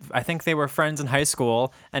 I think they were friends in high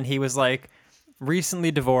school, and he was like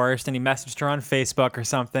recently divorced, and he messaged her on Facebook or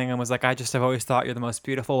something and was like, I just have always thought you're the most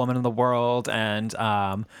beautiful woman in the world, and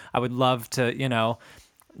I would love to,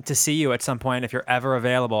 to see you at some point if you're ever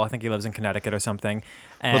available. I think he lives in Connecticut or something.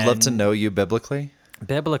 And Would love to know you biblically.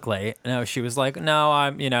 biblically. No, she was like, no,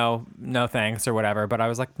 I'm, no thanks or whatever. But I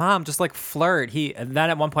was like, Mom, just like flirt. And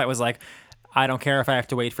then at one point was like, I don't care if I have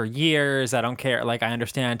to wait for years. I don't care. Like, I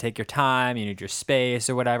understand. Take your time. You need your space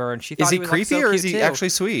or whatever. And she thought Is he was, creepy like, so or is cute, he too. actually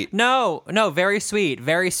sweet? No, very sweet,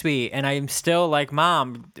 very sweet. And I'm still like,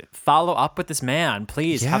 Mom, follow up with this man,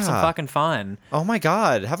 please. Have some Yeah. fucking fun. Oh my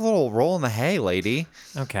God. Have a little roll in the hay, lady.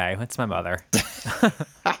 Okay, that's my mother.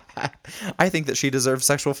 I think that she deserves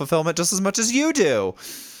sexual fulfillment just as much as you do.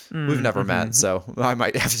 We've never met, so I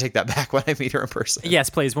might have to take that back when I meet her in person. Yes,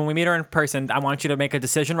 please. When we meet her in person, I want you to make a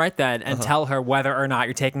decision right then and tell her whether or not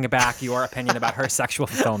you're taking back your opinion about her sexual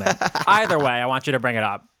fulfillment. Either way, I want you to bring it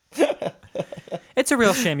up. It's a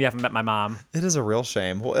real shame you haven't met my mom. It is a real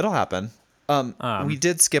shame. Well, it'll happen. We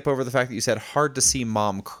did skip over the fact that you said hard to see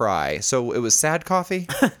mom cry. So it was sad coffee?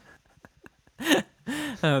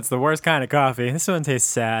 Oh, it's the worst kind of coffee. This one tastes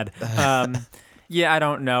sad. Yeah, I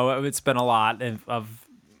don't know. It's been a lot of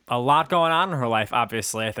a lot going on in her life,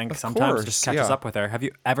 obviously. I think sometimes it just course, catches yeah. up with her. Have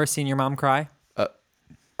you ever seen your mom cry?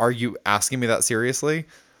 Are you asking me that seriously?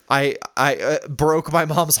 I broke my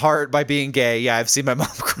mom's heart by being gay. Yeah, I've seen my mom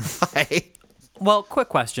cry. Well, quick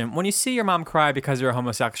question. When you see your mom cry because you're a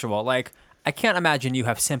homosexual, like, I can't imagine you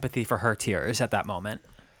have sympathy for her tears at that moment.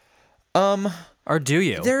 Or do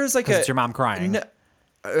you? There's like 'Cause it's your mom crying.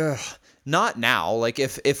 Not now. Like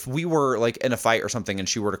if we were like in a fight or something and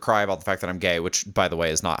she were to cry about the fact that I'm gay, which by the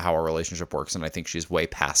way is not how our relationship works, and I think she's way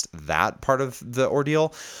past that part of the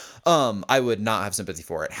ordeal, I would not have sympathy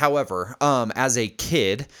for it. However, as a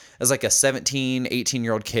kid, as like a 17,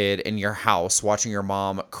 18-year-old kid in your house watching your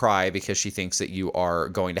mom cry because she thinks that you are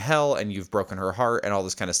going to hell and you've broken her heart and all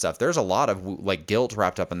this kind of stuff, there's a lot of like guilt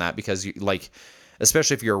wrapped up in that because you like,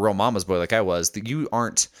 especially if you're a real mama's boy like I was,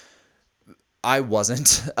 that I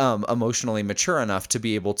wasn't emotionally mature enough to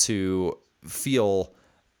be able to feel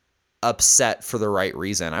upset for the right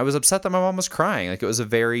reason. I was upset that my mom was crying. Like, it was a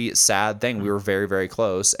very sad thing. We were very, very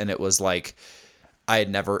close, and it was like I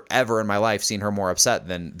had never ever in my life seen her more upset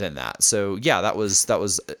than that. So yeah, that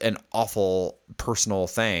was an awful personal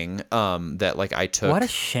thing that like I took. What a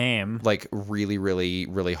shame. Like really, really,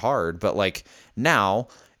 really hard. But like now,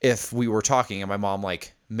 if we were talking and my mom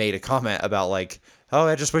like made a comment about like, oh,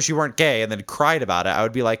 I just wish you weren't gay, and then cried about it, I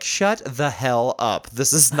would be like, shut the hell up.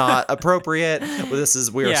 This is not appropriate. We are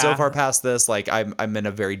so Yeah. far past this. Like, I'm in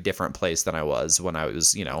a very different place than I was when I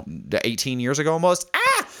was, 18 years ago almost.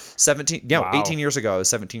 17. Yeah, Wow. 18 years ago, I was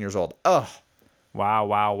 17 years old. Ugh. Wow.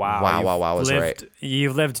 Wow was right.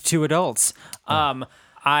 You've lived two adults.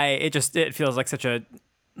 It feels like such a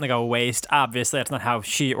waste. Obviously, that's not how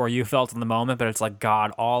she or you felt in the moment, but it's like,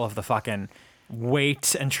 God, all of the fucking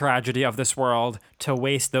weight and tragedy of this world to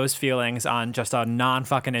waste those feelings on just a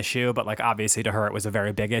non-fucking issue. But like, obviously to her, it was a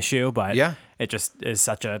very big issue, but Yeah. it just is it's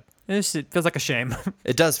It feels like a shame.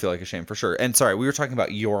 It does feel like a shame for sure. And sorry, we were talking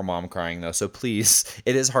about your mom crying though, so please,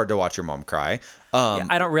 it is hard to watch your mom cry.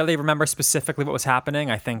 I don't really remember specifically what was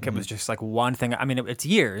happening. I think it was just like one thing. I mean, it's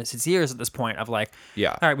years. It's years at this point of like,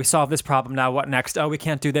 Yeah. all right, we solved this problem. Now what next? Oh, we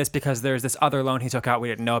can't do this because there's this other loan he took out we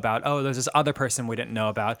didn't know about. Oh, there's this other person we didn't know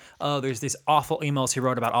about. Oh, there's these awful emails he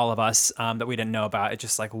wrote about all of us that we didn't know about. It's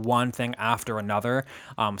just like one thing after another.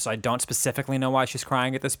 So I don't specifically know why she's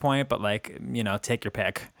crying at this point, but like, take your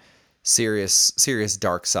pick. Serious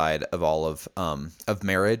dark side of all of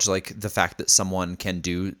marriage, like the fact that someone can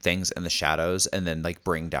do things in the shadows and then like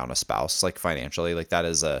bring down a spouse like financially, like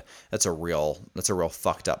that's a real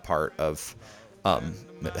fucked up part of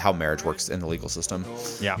how marriage works in the legal system.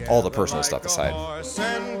 Yeah. All the personal stuff aside. Horse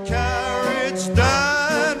and carriage,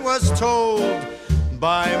 Dan was told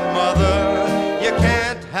by mother, you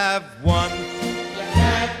can't have one. You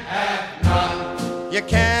can't have none. You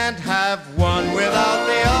can't have one without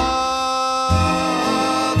the other.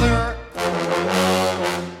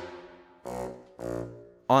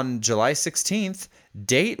 On July 16th,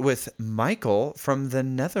 date with Michael from the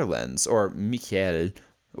Netherlands, or Michiel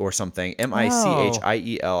or something. Michiel.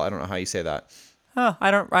 I don't know how you say that. Huh, I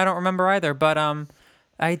don't remember either, but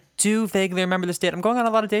I do vaguely remember this date. I'm going on a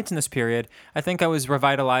lot of dates in this period. I think I was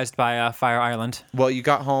revitalized by Fire Island. Well, you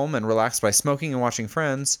got home and relaxed by smoking and watching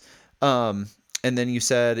Friends. And then you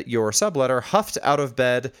said your subletter huffed out of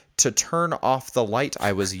bed to turn off the light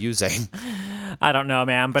I was using. I don't know,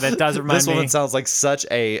 man, but it does remind This woman sounds like such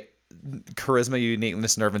a charisma,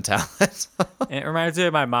 uniqueness, nerve, and talent. It reminds me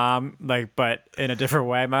of my mom, like, but in a different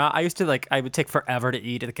way. I used to I would take forever to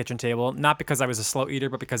eat at the kitchen table, not because I was a slow eater,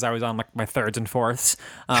 but because I was on like my thirds and fourths.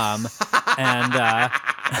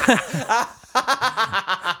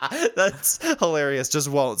 That's hilarious. Just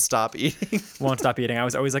won't stop eating. Won't stop eating. I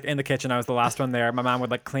was always like in the kitchen. I was the last one there. My mom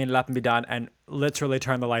would like clean it up and be done and literally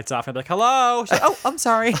turn the lights off and be like, hello. She's like, oh, I'm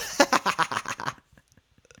sorry.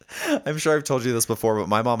 I'm sure I've told you this before, but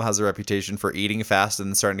my mom has a reputation for eating fast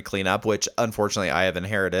and starting to clean up, which unfortunately I have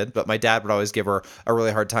inherited. But my dad would always give her a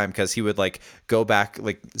really hard time because he would like go back,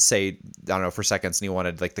 like say, I don't know, for seconds, and he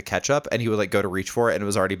wanted like the ketchup, and he would like go to reach for it, and it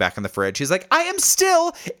was already back in the fridge. He's like, I am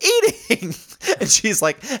still eating. And she's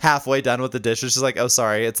like halfway done with the dishes. She's like, oh,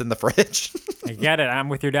 sorry, it's in the fridge. I get it. I'm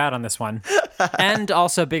with your dad on this one. And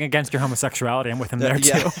also being against your homosexuality, I'm with him there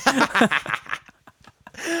too.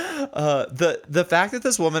 The fact that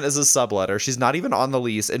this woman is a subletter, she's not even on the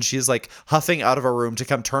lease, and she's like huffing out of a room to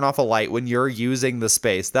come turn off a light when you're using the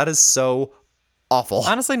space. That is so awful.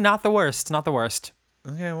 Honestly, not the worst. Not the worst.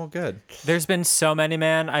 Okay, well, good. There's been so many,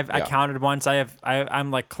 man. I counted once.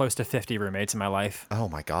 I'm like close to 50 roommates in my life. Oh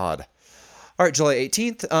my God. All right, July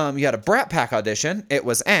 18th, you had a Brat Pack audition. It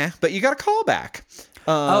was but you got a call back.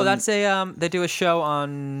 That's they do a show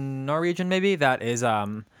on Norwegian maybe that is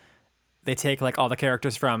they take like all the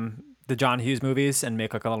characters from the John Hughes movies and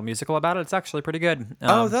make like a little musical about it. It's actually pretty good.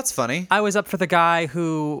 Oh, that's funny. I was up for the guy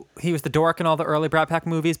who he was the dork in all the early Brat Pack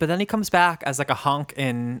movies, but then he comes back as like a hunk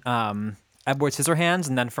in Edward Scissorhands,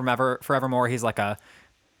 and then forevermore he's like a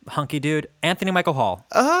hunky dude. Anthony Michael Hall.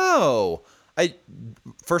 Oh, I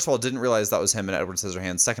first of all didn't realize that was him in Edward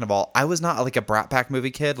Scissorhands. Second of all, I was not like a Brat Pack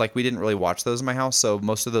movie kid. Like we didn't really watch those in my house, so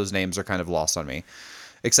most of those names are kind of lost on me,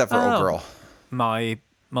 except for old girl Molly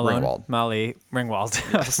Malone. Ringwald. Molly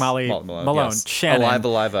Ringwald. Yes. Molly Malone. Yes. Shannon.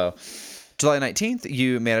 Alive-o. July 19th,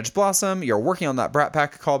 you managed Blossom. You're working on that Brat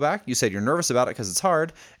Pack callback. You said you're nervous about it because it's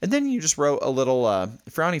hard. And then you just wrote a little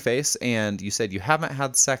frowny face, and you said you haven't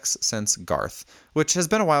had sex since Garth, which has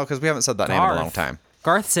been a while because we haven't said that name in a long time.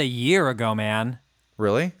 Garth's a year ago, man.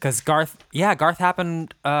 Really? Because Garth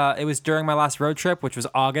happened, it was during my last road trip, which was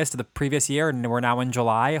August of the previous year, and we're now in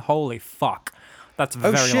July. Holy fuck. That's a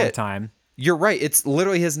very long time. You're right. It's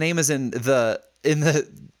literally his name is in the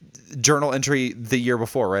journal entry the year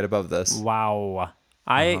before, right above this. Wow.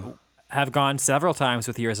 I have gone several times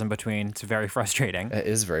with years in between. It's very frustrating. It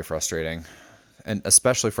is very frustrating. And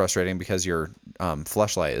especially frustrating because your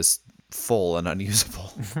fleshlight is full and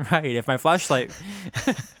unusable. Right. If my flashlight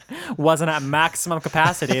wasn't at maximum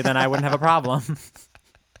capacity, then I wouldn't have a problem.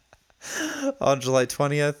 On July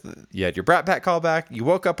 20th, you had your Brat Pack callback. You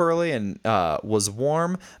woke up early and was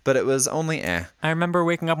warm, but it was only I remember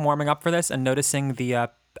waking up and warming up for this and noticing the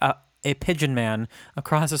a pigeon man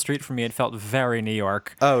across the street from me. It felt very New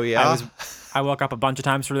York. Oh, yeah? I woke up a bunch of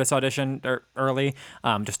times for this audition early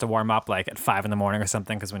just to warm up like at 5 a.m. or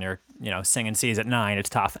something because when you're singing C's at 9, it's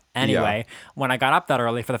tough. Anyway, when I got up that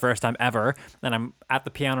early for the first time ever and I'm at the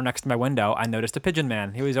piano next to my window, I noticed a pigeon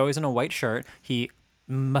man. He was always in a white shirt. He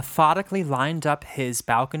methodically lined up his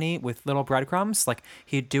balcony with little breadcrumbs. Like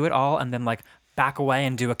he'd do it all and then like back away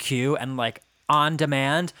and do a cue, and like on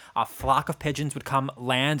demand. A flock of pigeons would come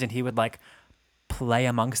land, and he would like play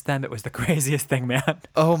amongst them. It was the craziest thing, man.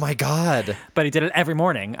 Oh my God. But he did it every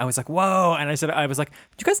morning. I was like, whoa. And I was like,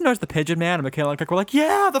 did you guys notice the Pigeon Man? And Michaela and Cook were like,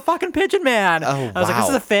 yeah, the fucking Pigeon Man. Oh, I was like, this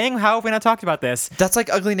is wow. a thing? How have we not talked about this? That's like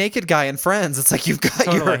Ugly Naked Guy in Friends. It's like you've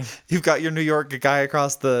got your New York guy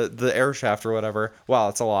across the air shaft or whatever. Wow,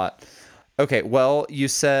 it's a lot. Okay, well, you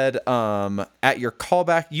said at your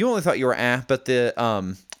callback, you only thought you were but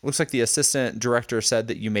the looks like the assistant director said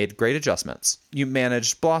that you made great adjustments. You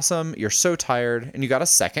managed Blossom, you're so tired, and you got a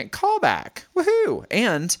second callback. Woohoo!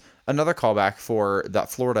 And another callback for that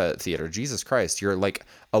Florida theater. Jesus Christ, you're like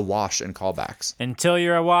awash in callbacks. Until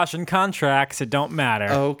you're awash in contracts, it don't matter.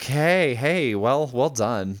 Okay, hey, well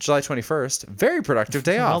done. July 21st, very productive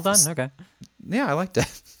day off. Well done. Okay. Yeah, I liked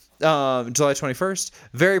it. July 21st,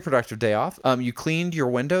 very productive day off. You cleaned your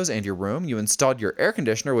windows and your room. You installed your air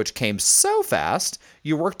conditioner, which came so fast.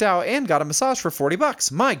 You worked out and got a massage for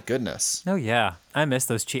 $40. My goodness. Oh, yeah. I miss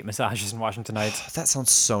those cheap massages in Washington Heights. That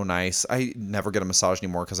sounds so nice. I never get a massage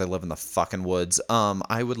anymore because I live in the fucking woods.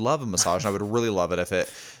 I would love a massage, and I would really love it if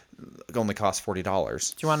it only cost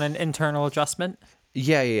 $40. Do you want an internal adjustment?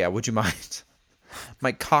 Yeah. Would you mind?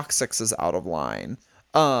 My coccyx is out of line.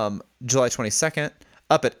 July 22nd.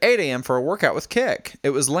 Up at 8 a.m. for a workout with Kick. It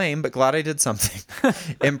was lame, but glad I did something.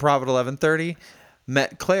 Improv at 11:30.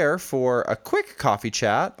 Met Claire for a quick coffee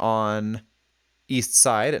chat on East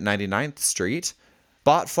Side at 99th Street.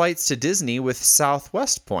 Bought flights to Disney with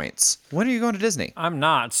Southwest points. When are you going to Disney? I'm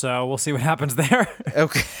not, so we'll see what happens there.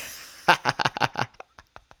 Okay.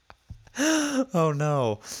 Oh,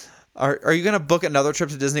 no. Are you going to book another trip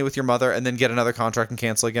to Disney with your mother and then get another contract and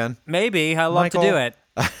cancel again? Maybe. I love to do it.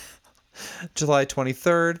 July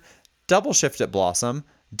 23rd, double shift at Blossom.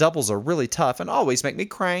 Doubles are really tough and always make me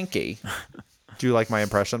cranky. Do you like my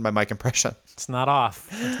impression, my mic impression? It's not off.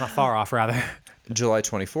 It's not far off, rather. July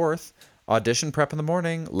 24th, audition prep in the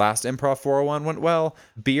morning. Last Improv 401 went well.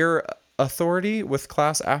 Beer Authority with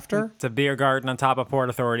class after. It's a beer garden on top of Port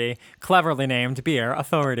Authority. Cleverly named Beer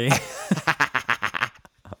Authority.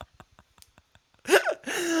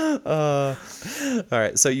 All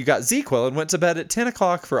right, so you got ZQuil and went to bed at 10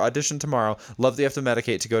 o'clock for audition tomorrow. Love that you have to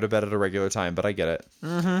medicate to go to bed at a regular time, but I get it.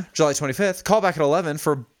 Mm-hmm. July 25th, call back at 11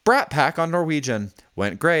 for Brat Pack on Norwegian.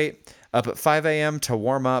 Went great. Up at 5 a.m. to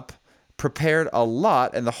warm up. Prepared a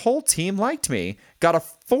lot, and the whole team liked me. Got a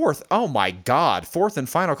fourth and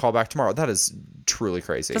final callback tomorrow. That is truly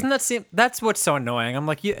crazy. Doesn't that seem... That's what's so annoying. I'm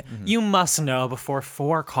like, you must know before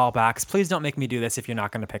 4 callbacks. Please don't make me do this if you're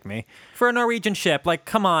not going to pick me. For a Norwegian ship, like,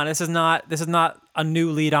 come on. This is not a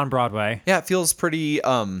new lead on Broadway. Yeah, it feels pretty...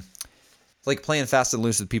 like playing fast and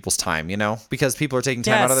loose with people's time, you know? Because people are taking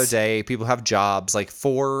time out of their day. People have jobs. Like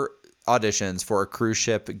 4 auditions for a cruise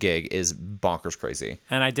ship gig is bonkers crazy.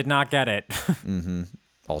 And I did not get it.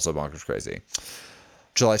 Also bonkers crazy.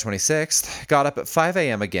 July 26th, got up at 5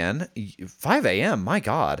 a.m. again. 5 a.m., my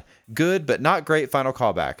God. Good, but not great final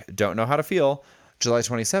callback. Don't know how to feel. July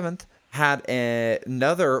 27th, had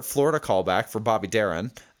another Florida callback for Bobby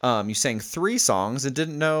Darin. You sang 3 songs and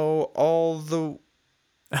didn't know all the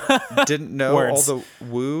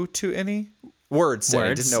woo to any words.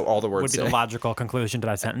 Didn't know all the words. Would be the logical conclusion to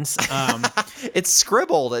that sentence. It's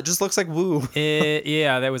scribbled. It just looks like woo.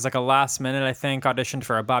 Yeah, there was like a last minute, I think, auditioned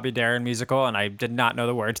for a Bobby Darin musical, and I did not know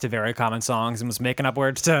the words to very common songs and was making up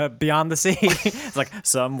words to Beyond the Sea. It's like,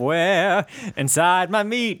 somewhere inside my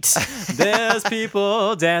meat, there's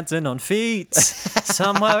people dancing on feet.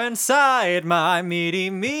 Somewhere inside my meaty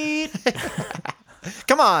meat.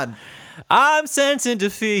 Come on. I'm sensing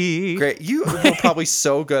defeat. Great. You were probably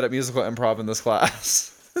so good at musical improv in this class.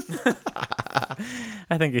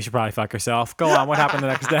 I think you should probably fuck yourself. Go on. What happened the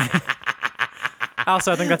next day?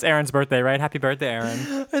 Also, I think that's Aaron's birthday, right? Happy birthday,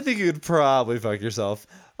 Aaron. I think you'd probably fuck yourself.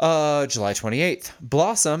 July 28th.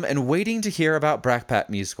 Blossom and waiting to hear about Brat Pack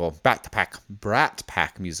musical. Brat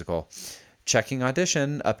Pack musical. Checking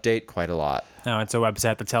audition update quite a lot. Oh, it's a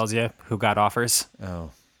website that tells you who got offers.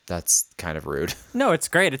 Oh, that's kind of rude. No, it's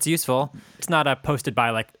great. It's useful. It's not posted by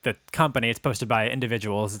like the company. It's posted by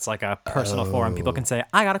individuals. It's like a personal forum. People can say,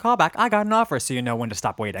 I got a call back. I got an offer. So you know when to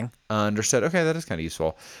stop waiting. Understood. Okay, that is kind of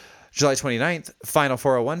useful. July 29th, final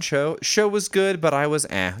 401 show. Show was good, but I was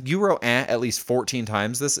You wrote at least 14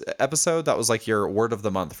 times this episode. That was like your word of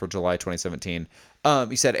the month for July 2017.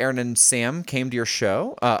 You said Aaron and Sam came to your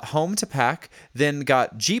show, home to pack, then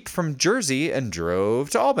got Jeep from Jersey and drove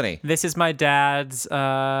to Albany. This is my dad's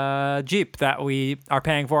Jeep that we are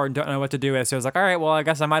paying for and don't know what to do with. So I was like, all right, well, I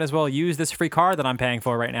guess I might as well use this free car that I'm paying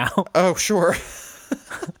for right now. Oh, sure.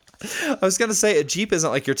 I was going to say a Jeep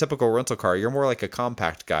isn't like your typical rental car. You're more like a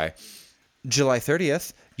compact guy. July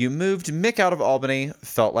 30th, You moved Mick out of Albany,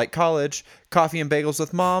 felt like college, coffee and bagels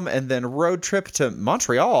with mom, and then road trip to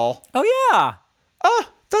Montreal. Oh, yeah. Ah,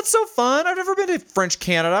 that's so fun. I've never been to French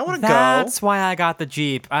Canada. I want to go. That's why I got the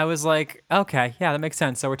Jeep. I was like, okay, yeah, that makes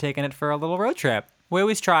sense. So we're taking it for a little road trip. We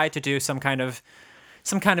always try to do some kind of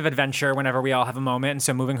adventure whenever we all have a moment. And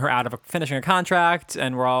so moving her out of finishing a contract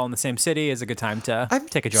and we're all in the same city is a good time to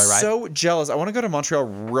take a joyride. So jealous. I want to go to Montreal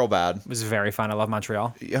real bad. It was very fun. I love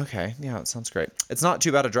Montreal. Okay. Yeah, it sounds great. It's not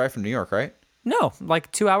too bad a drive from New York, right? No, like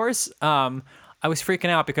 2 hours. I was freaking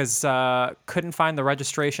out because couldn't find the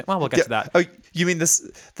registration. Well, we'll get to that. Oh, you mean the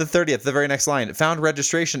 30th, the very next line. Found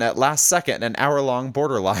registration at last second, an hour-long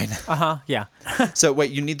borderline. Yeah. So wait,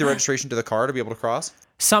 you need the registration to the car to be able to cross?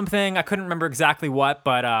 Something, I couldn't remember exactly what,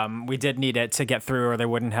 but we did need it to get through or they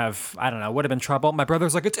wouldn't have, I don't know, would have been trouble. My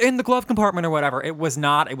brother's like, it's in the glove compartment or whatever. It was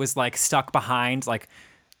not. It was like stuck behind, like,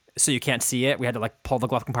 so you can't see it. We had to like pull the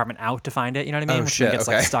glove compartment out to find it. You know what I mean? Oh, Which shit, gets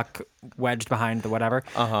okay. like stuck, wedged behind the whatever.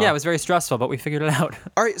 Yeah, it was very stressful, but we figured it out.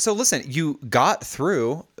 All right, so listen, you got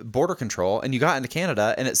through border control and you got into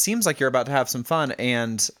Canada, and it seems like you're about to have some fun.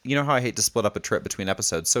 And you know how I hate to split up a trip between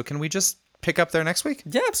episodes, so can we just pick up there next week?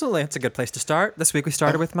 Yeah, absolutely. It's a good place to start. This week we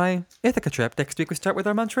started with my Ithaca trip. Next week we start with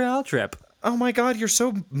our Montreal trip. Oh my God, you're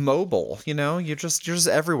so mobile. You know, you're just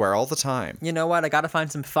everywhere all the time. You know what? I got to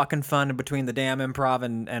find some fucking fun in between the damn Improv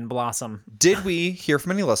and Blossom. Did we hear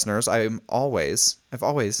from any listeners? I've always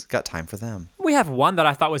got time for them. We have one that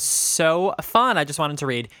I thought was so fun. I just wanted to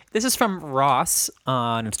read. This is from Ross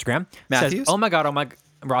on Instagram. Matthews? Says, oh my God.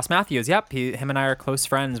 Ross Matthews. Yep. Him and I are close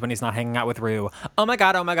friends when he's not hanging out with Rue. Oh my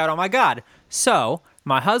God. So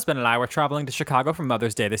my husband and I were traveling to Chicago for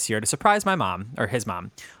Mother's Day this year to surprise my mom, or his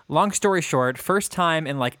mom. Long story short, first time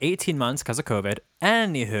in like 18 months because of COVID.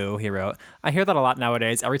 Anywho, he wrote. I hear that a lot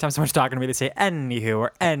nowadays. Every time someone's talking to me, they say anywho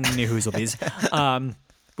or anyhoozlebies.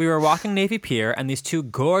 We were walking Navy Pier, and these two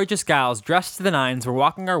gorgeous gals dressed to the nines were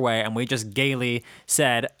walking our way, and we just gaily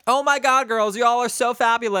said, oh my God, girls, y'all are so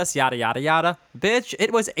fabulous, yada, yada, yada. Bitch,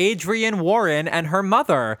 it was Adrienne Warren and her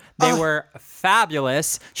mother. They were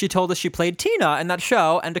fabulous. She told us she played Tina in that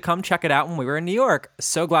show and to come check it out when we were in New York.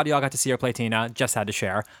 So glad y'all got to see her play Tina. Just had to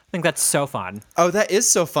share. I think that's so fun. Oh, that is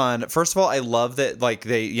so fun. First of all, I love that, like,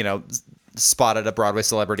 they, you know, spotted a Broadway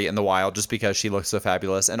celebrity in the wild just because she looks so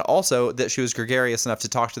fabulous, and also that she was gregarious enough to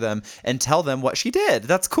talk to them and tell them what she did.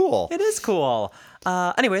 That's cool. It is cool.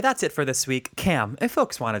 Anyway, that's it for this week. Cam, if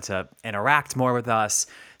folks wanted to interact more with us,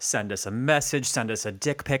 send us a message, send us a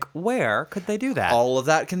dick pic, where could they do that? All of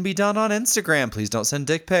that can be done on Instagram. Please don't send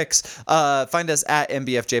dick pics. Find us at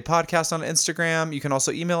MBFJ Podcast on Instagram. You can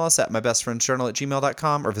also email us at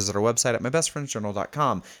mybestfriendsjournal@gmail.com or visit our website at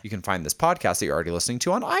mybestfriendsjournal.com. You can find this podcast that you're already listening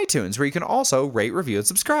to on iTunes, where you can also rate, review, and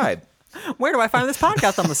subscribe. Where do I find this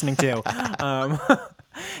podcast I'm listening to?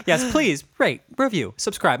 Yes, please rate, review,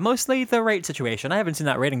 subscribe. Mostly the rate situation. I haven't seen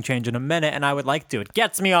that rating change in a minute, and I would like to. It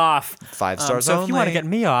gets me off. 5 stars so only. if you want to get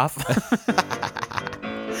me off.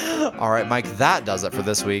 All right, Mike, that does it for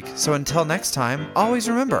this week. So until next time, always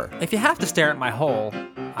remember. If you have to stare at my hole,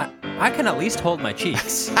 I can at least hold my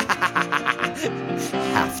cheeks.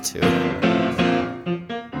 Have to.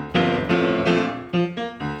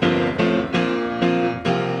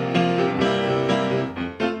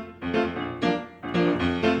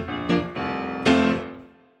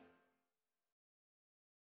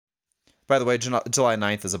 By the way, July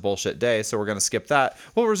 9th is a bullshit day, so we're going to skip that.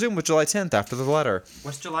 We'll resume with July 10th after the letter.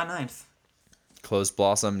 What's July 9th? Closed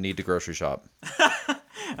Blossom, need to grocery shop.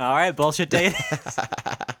 All right, bullshit day.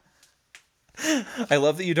 I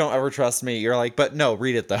love that you don't ever trust me. You're like, but no,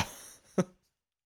 read it though.